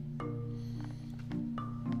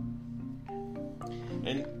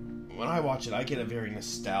 And when I watch it, I get a very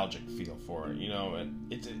nostalgic feel for it.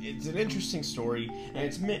 It's an interesting story,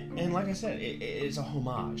 and like I said, it is a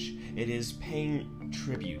homage. It is paying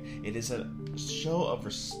tribute. It is a show of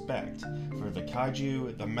respect for the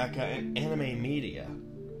kaiju, the mecha, and anime media.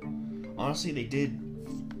 Honestly, they did.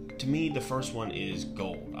 To me, the first one is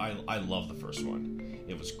gold. I love the first one.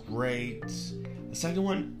 It was great. The second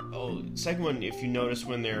one, if you notice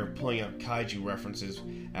when they're pulling up kaiju references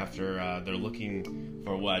after they're looking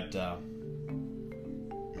for what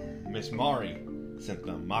Miss Mori sent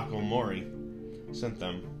them, Mako Mori sent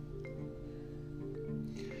them,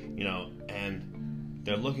 and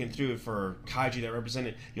they're looking through for kaiju that represent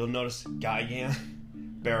it. You'll notice Gigan,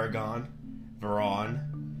 Baragon, Varan,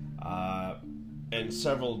 and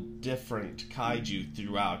several different kaiju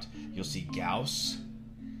throughout. You'll see Gauss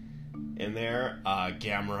in there.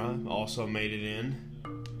 Gamera also made it in.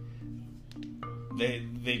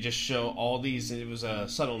 They just show all these. It was a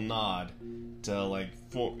subtle nod to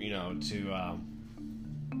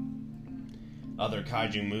other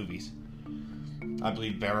kaiju movies. I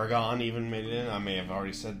believe Baragon even made it in. I may have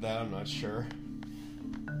already said that. I'm not sure.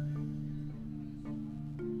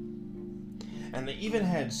 And they even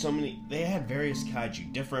had they had various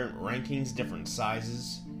kaiju, different rankings, different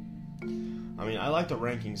sizes. I like the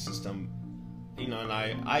ranking system, and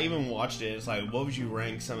I even watched it. It's like, what would you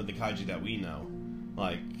rank some of the kaiju that we know?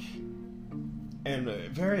 And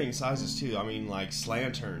varying sizes too. Like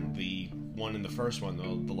Slantern, the one in the first one,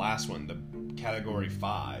 the last one, the category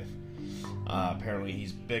 5. Apparently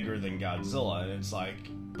he's bigger than Godzilla, and it's like,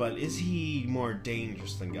 but is he more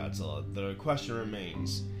dangerous than Godzilla? The question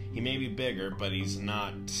remains. He may be bigger, but he's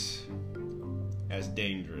not as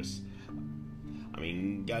dangerous.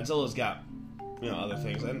 Godzilla's got, other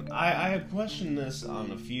things. And I have questioned this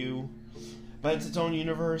on a few, but it's its own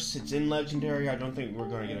universe. It's in Legendary. I don't think we're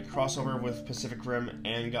going to get a crossover with Pacific Rim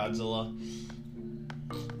and Godzilla.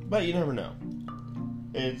 But you never know.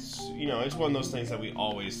 it's one of those things that we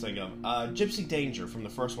always think of. Gypsy Danger from the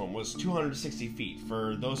first one was 260 feet.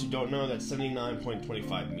 For those who don't know, that's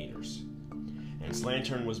 79.25 meters. And its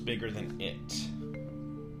lantern was bigger than it.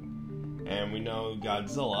 And we know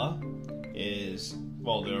Godzilla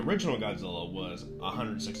the original Godzilla was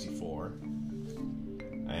 164.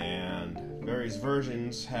 And various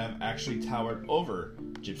versions have actually towered over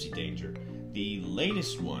Gypsy Danger. The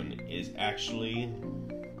latest one is actually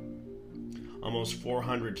almost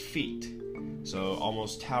 400 feet. So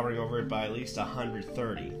almost towering over it by at least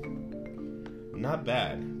 130. Not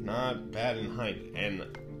bad. Not bad in height. And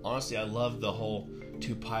honestly, I love the whole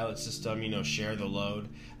two-pilot system, share the load.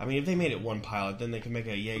 I mean, if they made it one pilot, then they could make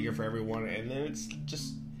a Jaeger for everyone, and then it's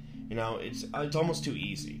just, it's almost too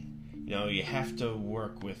easy. You have to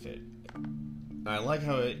work with it. I like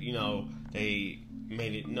how they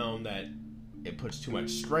made it known that it puts too much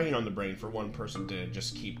strain on the brain for one person to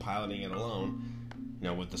just keep piloting it alone,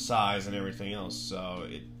 with the size and everything else. So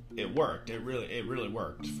it worked. It really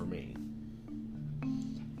worked for me.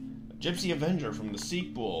 Gypsy Avenger from the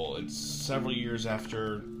sequel. It's several years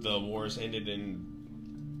after the wars ended in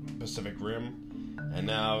Pacific Rim, and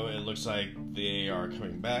now it looks like they are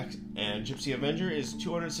coming back. And Gypsy Avenger is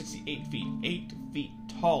 268 feet, 8 feet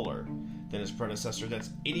taller than its predecessor. That's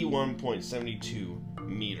 81.72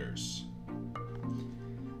 meters.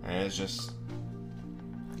 And it's just,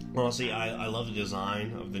 honestly, I love the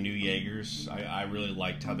design of the new Jaegers. I really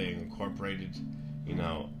liked how they incorporated,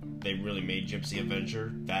 they really made Gypsy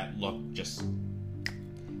Avenger. That look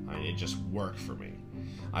it just worked for me.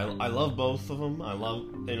 I love both of them. I love,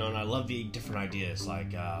 and I love the different ideas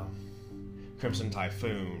like Crimson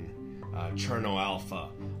Typhoon, Cherno Alpha.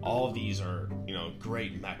 All of these are,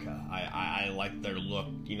 great mecha. I like their look.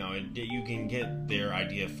 You can get their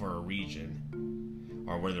idea for a region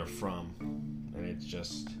or where they're from, and it's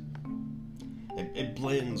just it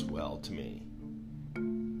blends well to me.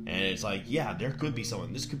 And it's like, yeah, there could be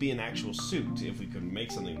someone. This could be an actual suit if we could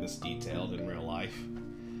make something this detailed in real life,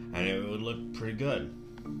 and it would look pretty good.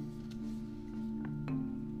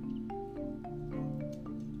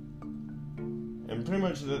 And pretty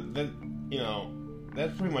much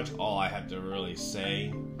that's pretty much all I have to really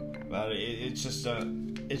say about it. It's just a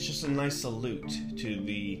nice salute to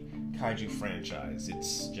the Kaiju franchise.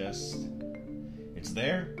 It's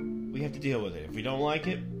there. We have to deal with it. If we don't like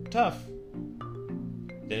it, tough.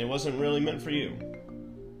 Then it wasn't really meant for you.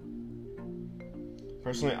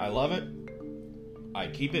 Personally, I love it. I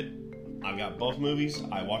keep it. I've got both movies.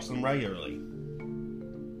 I watch them regularly.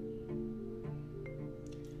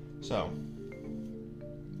 So,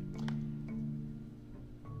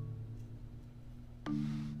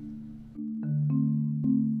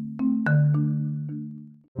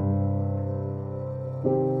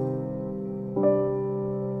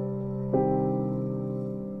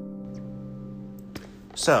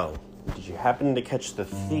 did you happen to catch the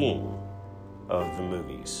theme of the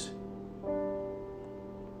movies?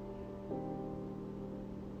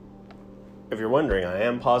 If you're wondering, I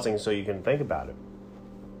am pausing so you can think about it.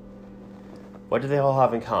 What do they all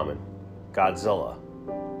have in common? Godzilla,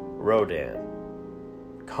 Rodan,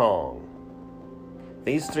 Kong.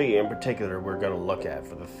 These three in particular we're going to look at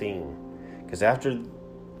for the theme. Because after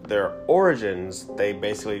their origins, they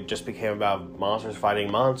basically just became about monsters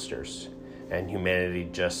fighting monsters. And humanity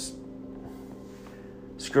just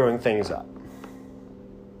screwing things up.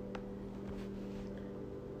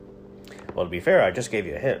 Well, to be fair, I just gave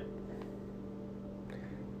you a hint.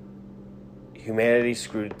 Humanity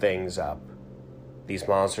screwed things up. These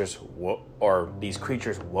monsters, these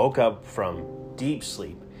creatures woke up from deep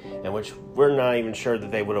sleep, in which we're not even sure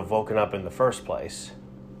that they would have woken up in the first place.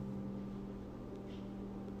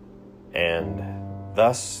 And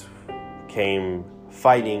thus came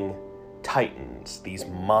fighting Titans, these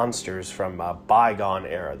monsters from a bygone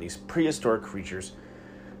era, these prehistoric creatures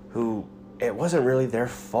who it wasn't really their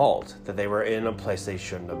fault that they were in a place they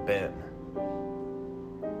shouldn't have been.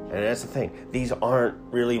 And that's the thing, these aren't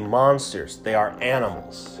really monsters, they are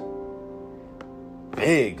animals.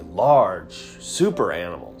 Big, large, super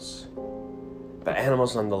animals. But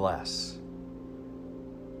animals nonetheless.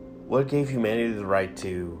 What gave humanity the right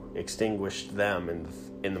to extinguish them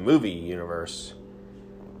in the movie universe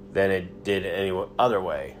than it did any other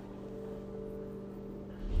way?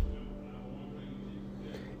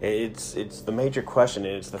 It's the major question,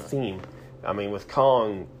 and it's the theme. I mean, with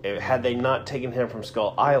Kong, had they not taken him from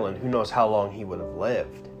Skull Island, who knows how long he would have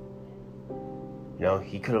lived.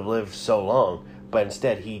 He could have lived so long, but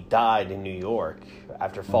instead he died in New York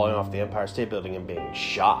after falling off the Empire State Building and being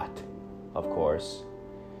shot, of course.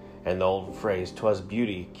 And the old phrase, "'twas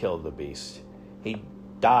beauty killed the beast." He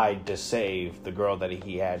died to save the girl that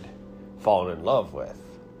he had fallen in love with.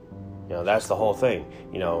 That's the whole thing.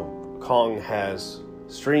 Kong has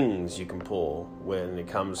strings you can pull when it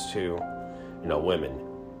comes to, women.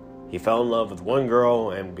 He fell in love with one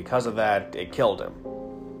girl, and because of that, it killed him.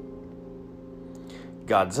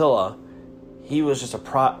 Godzilla, he was just a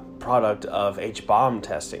product of H-bomb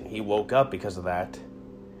testing. He woke up because of that,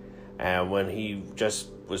 and when he just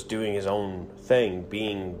was doing his own thing,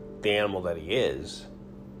 being the animal that he is,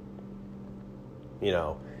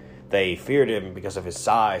 they feared him because of his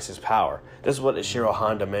size, his power. This is what Ishiro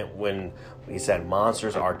Honda meant when he said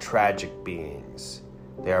monsters are tragic beings.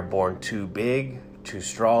 They are born too big, too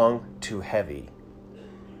strong, too heavy.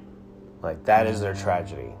 Like, that is their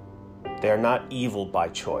tragedy. They are not evil by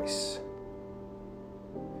choice.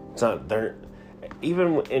 It's not,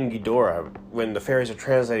 even in Ghidorah, when the fairies are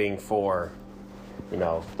translating for,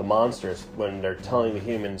 the monsters, when they're telling the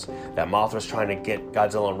humans that Mothra's trying to get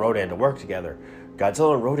Godzilla and Rodan to work together,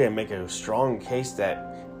 Godzilla and Rodan make a strong case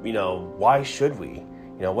that, why should we?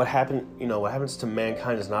 What happens to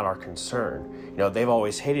mankind is not our concern. They've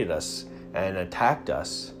always hated us and attacked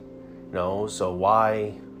us. So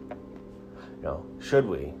why, should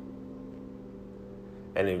we?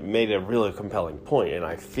 And it made a really compelling point, and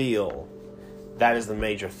I feel that is the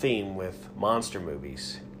major theme with monster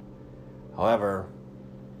movies. However,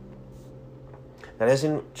 that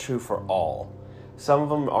isn't true for all. Some of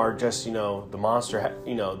them are just, the monster,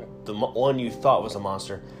 the one you thought was a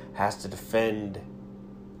monster has to defend,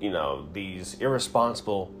 these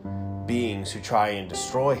irresponsible beings who try and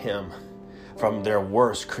destroy him from their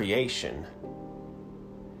worst creation.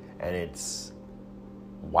 And it's,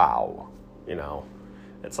 wow,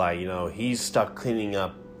 It's like, he's stuck cleaning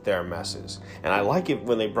up their messes. And I like it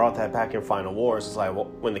when they brought that back in Final Wars. It's like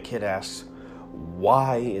when the kid asks,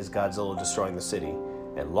 why is Godzilla destroying the city?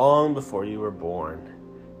 And long before you were born,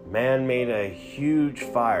 man made a huge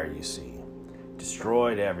fire, you see.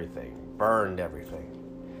 Destroyed everything. Burned everything.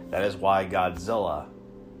 That is why Godzilla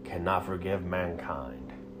cannot forgive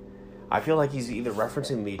mankind. I feel like he's either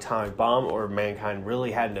referencing the atomic bomb or mankind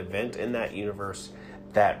really had an event in that universe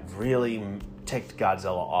that really ticked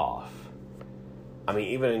Godzilla off. I mean,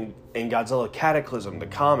 even in Godzilla Cataclysm, the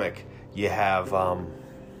comic, you have,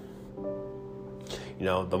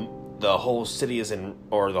 the whole city is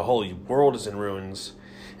or the whole world is in ruins.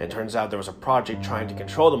 And it turns out there was a project trying to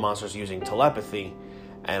control the monsters using telepathy.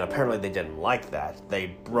 And apparently they didn't like that.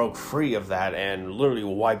 They broke free of that and literally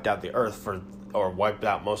wiped out the Earth wiped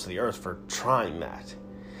out most of the Earth for trying that.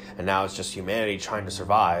 And now it's just humanity trying to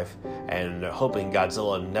survive and hoping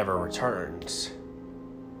Godzilla never returns.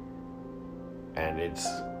 And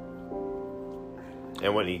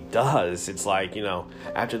when he does, it's like,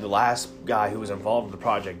 after the last guy who was involved in the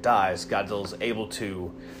project dies, Godzilla's able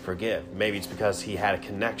to forgive. Maybe it's because he had a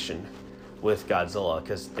connection with Godzilla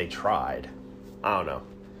because they tried. I don't know.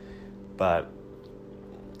 But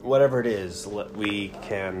whatever it is, we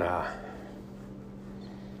can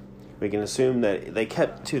assume that they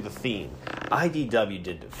kept to the theme. IDW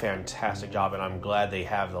did a fantastic job, and I'm glad they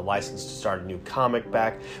have the license to start a new comic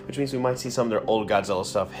back, which means we might see some of their old Godzilla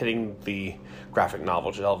stuff hitting the graphic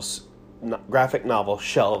novel shelves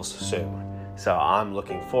soon. So I'm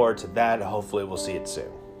looking forward to that. Hopefully we'll see it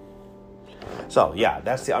soon. So yeah,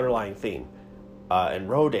 that's the underlying theme. And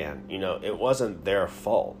Rodan, it wasn't their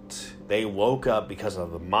fault. They woke up because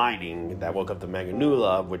of the mining that woke up the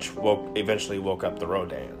Meganula, which eventually woke up the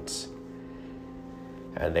Rodans.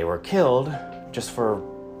 And they were killed just for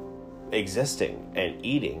existing and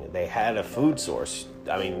eating. They had a food source.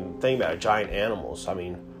 I mean, think about it, giant animals. I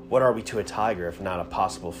mean, what are we to a tiger if not a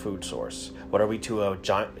possible food source? What are we to a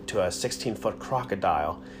 16-foot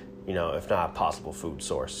crocodile, if not a possible food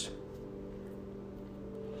source?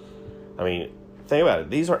 I mean, think about it.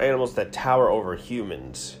 These are animals that tower over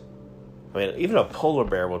humans. I mean, even a polar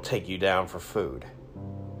bear will take you down for food.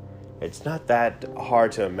 It's not that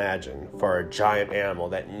hard to imagine for a giant animal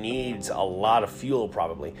that needs a lot of fuel,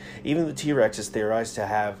 probably. Even the T-Rex is theorized to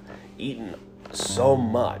have eaten so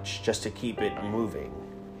much just to keep it moving.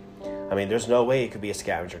 I mean, there's no way it could be a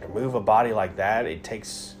scavenger. To move a body like that, it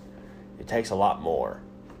takes a lot more.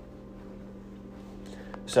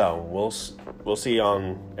 So, we'll see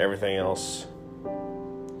on everything else.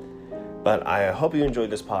 But I hope you enjoyed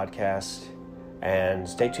this podcast, and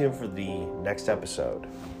stay tuned for the next episode.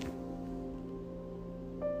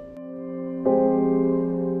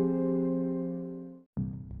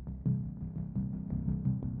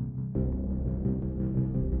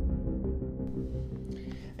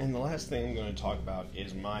 And the last thing I'm going to talk about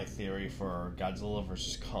is my theory for Godzilla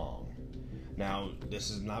vs. Kong. Now, this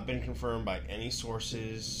has not been confirmed by any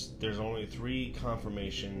sources. There's only 3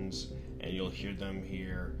 confirmations, and you'll hear them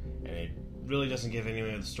here. And it really doesn't give any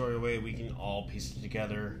of the story away. We can all piece it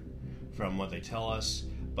together from what they tell us,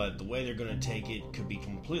 but the way they're going to take it could be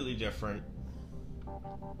completely different.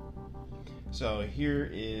 So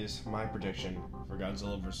here is my prediction for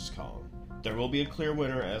Godzilla vs. Kong. There will be a clear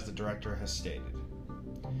winner, as the director has stated.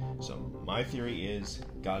 So my theory is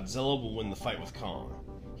Godzilla will win the fight with Kong.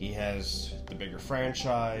 He has the bigger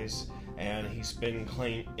franchise, and he's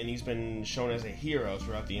been shown as a hero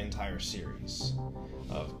throughout the entire series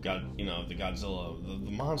of the Godzilla,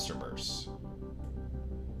 the MonsterVerse.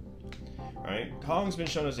 Right? Kong's been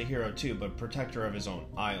shown as a hero too, but protector of his own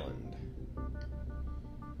island.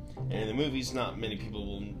 And in the movies, not many people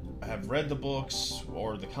will have read the books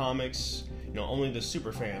or the comics. Only the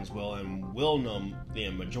super fans will, and will know the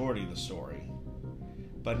majority of the story.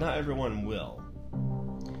 But not everyone will.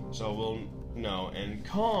 So we'll know. And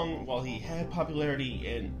Kong, while he had popularity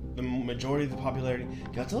in the majority of the popularity,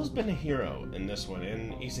 Godzilla's been a hero in this one,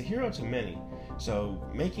 and he's a hero to many. So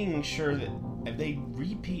making sure that if they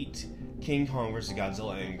repeat King Kong vs.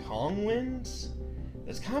 Godzilla and Kong wins,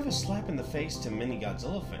 that's kind of a slap in the face to many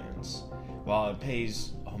Godzilla fans. While it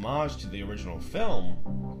pays homage to the original film,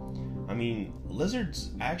 I mean,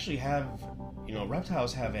 lizards actually have,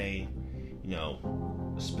 reptiles have a,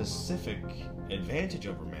 specific advantage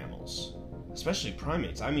over mammals, especially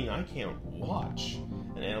primates. I mean, I can't watch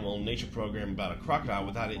an animal nature program about a crocodile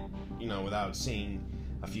without it, without seeing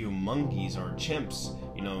a few monkeys or chimps,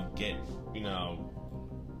 get,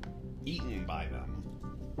 eaten by them.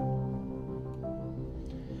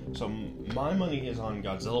 So my money is on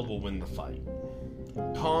Godzilla will win the fight.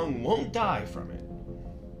 Kong won't die from it.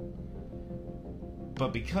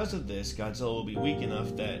 But because of this, Godzilla will be weak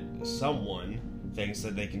enough that someone thinks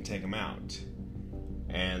that they can take him out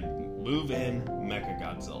and move in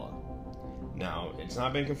Mechagodzilla. Now, it's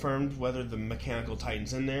not been confirmed whether the Mechanical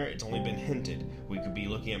Titan's in there. It's only been hinted. We could be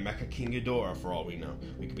looking at Mecha King Ghidorah for all we know.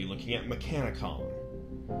 We could be looking at Mechanicon.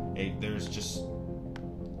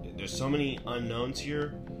 There's so many unknowns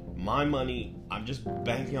here. My money, I'm just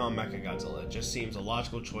banking on Mechagodzilla. It just seems a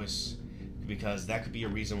logical choice because that could be a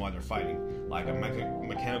reason why they're fighting. Like a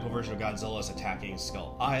mechanical version of Godzilla is attacking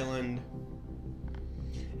Skull Island,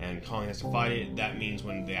 and Kong has to fight it. That means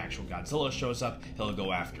when the actual Godzilla shows up, he'll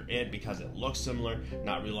go after it because it looks similar,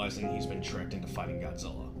 not realizing he's been tricked into fighting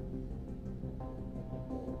Godzilla.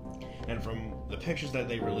 And from the pictures that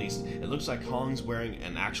they released, it looks like Kong's wearing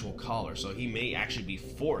an actual collar, so he may actually be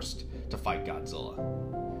forced to fight Godzilla.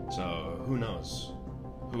 So who knows?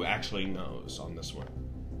 Who actually knows on this one?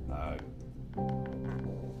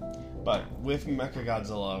 But with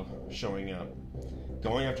Mechagodzilla showing up,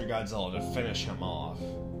 going after Godzilla to finish him off,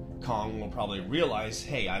 Kong will probably realize,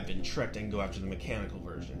 hey, I've been tricked, and go after the mechanical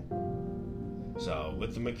version. So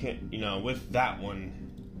with the with that one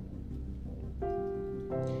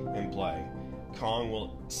in play, Kong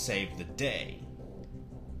will save the day,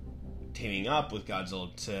 teaming up with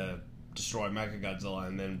Godzilla to destroy Mechagodzilla,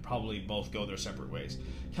 and then probably both go their separate ways.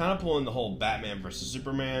 Kind of pulling the whole Batman versus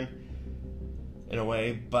Superman in a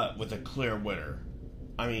way, but with a clear winner.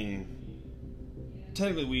 I mean,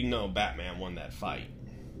 technically we know Batman won that fight,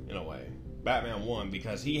 in a way. Batman won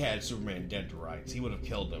because he had Superman dead to rights. He would have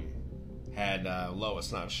killed him had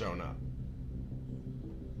Lois not shown up.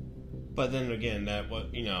 But then again,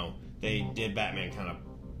 they did Batman kind of...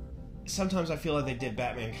 Sometimes I feel like they did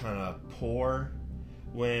Batman kind of poor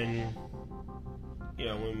when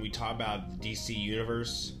we talk about the DC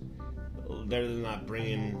Universe. They're not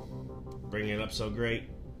bringing it up so great.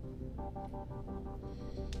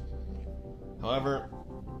 However,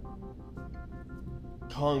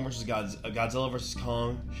 Godzilla vs.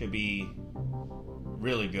 Kong should be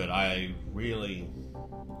really good. I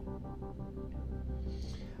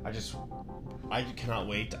cannot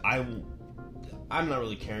wait. I'm not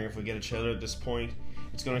really caring if we get a trailer at this point.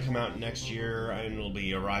 It's going to come out next year, and it'll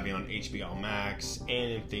be arriving on HBO Max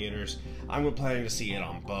and in theaters. I'm planning to see it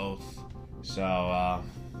on both. So,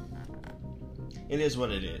 it is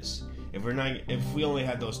what it is. If we only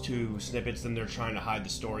had those 2 snippets, then they're trying to hide the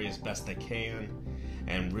story as best they can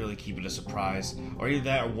and really keep it a surprise. Or either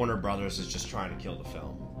that, or Warner Brothers is just trying to kill the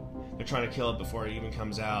film. They're trying to kill it before it even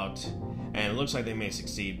comes out, and it looks like they may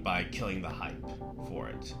succeed by killing the hype for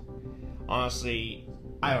it. Honestly,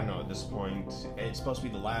 I don't know at this point. It's supposed to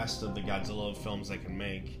be the last of the Godzilla films they can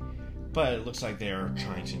make, but it looks like they're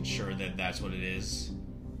trying to ensure that that's what it is.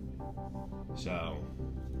 So,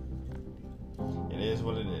 it is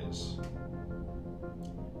what it is.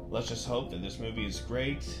 Let's just hope that this movie is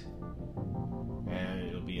great, and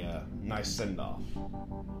it'll be a nice send-off.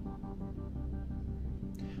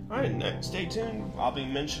 Alright, stay tuned. I'll be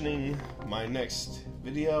mentioning my next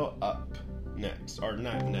video up next. Or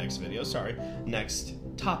not next video, sorry. Next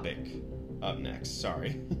topic up next,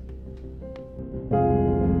 sorry.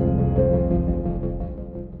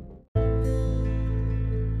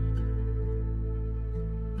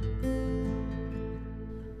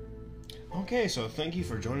 Okay, so thank you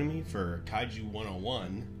for joining me for Kaiju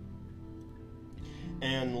 101.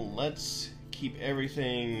 And let's keep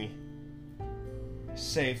everything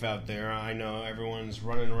safe out there. I know everyone's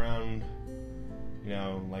running around,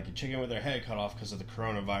 like a chicken with their head cut off because of the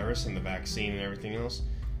coronavirus and the vaccine and everything else.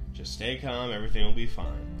 Just stay calm, everything will be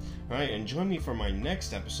fine. Alright, and join me for my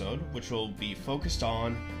next episode, which will be focused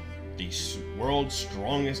on the world's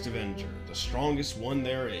strongest Avenger, the strongest one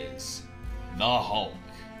there is, the Hulk.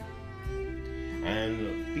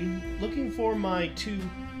 And be looking for my 2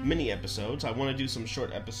 mini episodes. I want to do some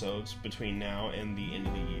short episodes between now and the end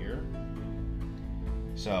of the year.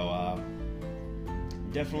 So,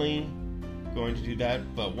 definitely going to do that,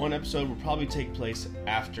 but one episode will probably take place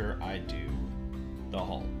after I do the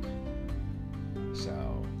Hulk.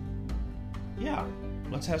 So, yeah,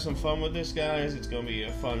 let's have some fun with this, guys. It's going to be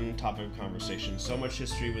a fun topic of conversation. So much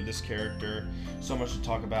history with this character, so much to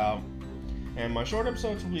talk about. And my short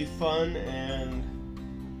episodes will be fun, and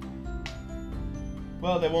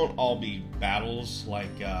well, they won't all be battles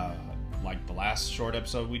like the last short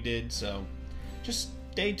episode we did. So just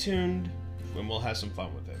stay tuned, and we'll have some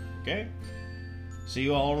fun with it. Okay? See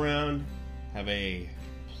you all around. Have a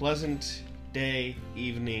pleasant day,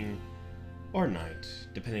 evening, or night,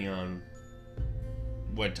 depending on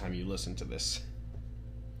what time you listen to this.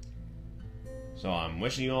 So I'm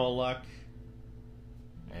wishing you all luck.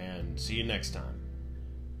 And see you next time.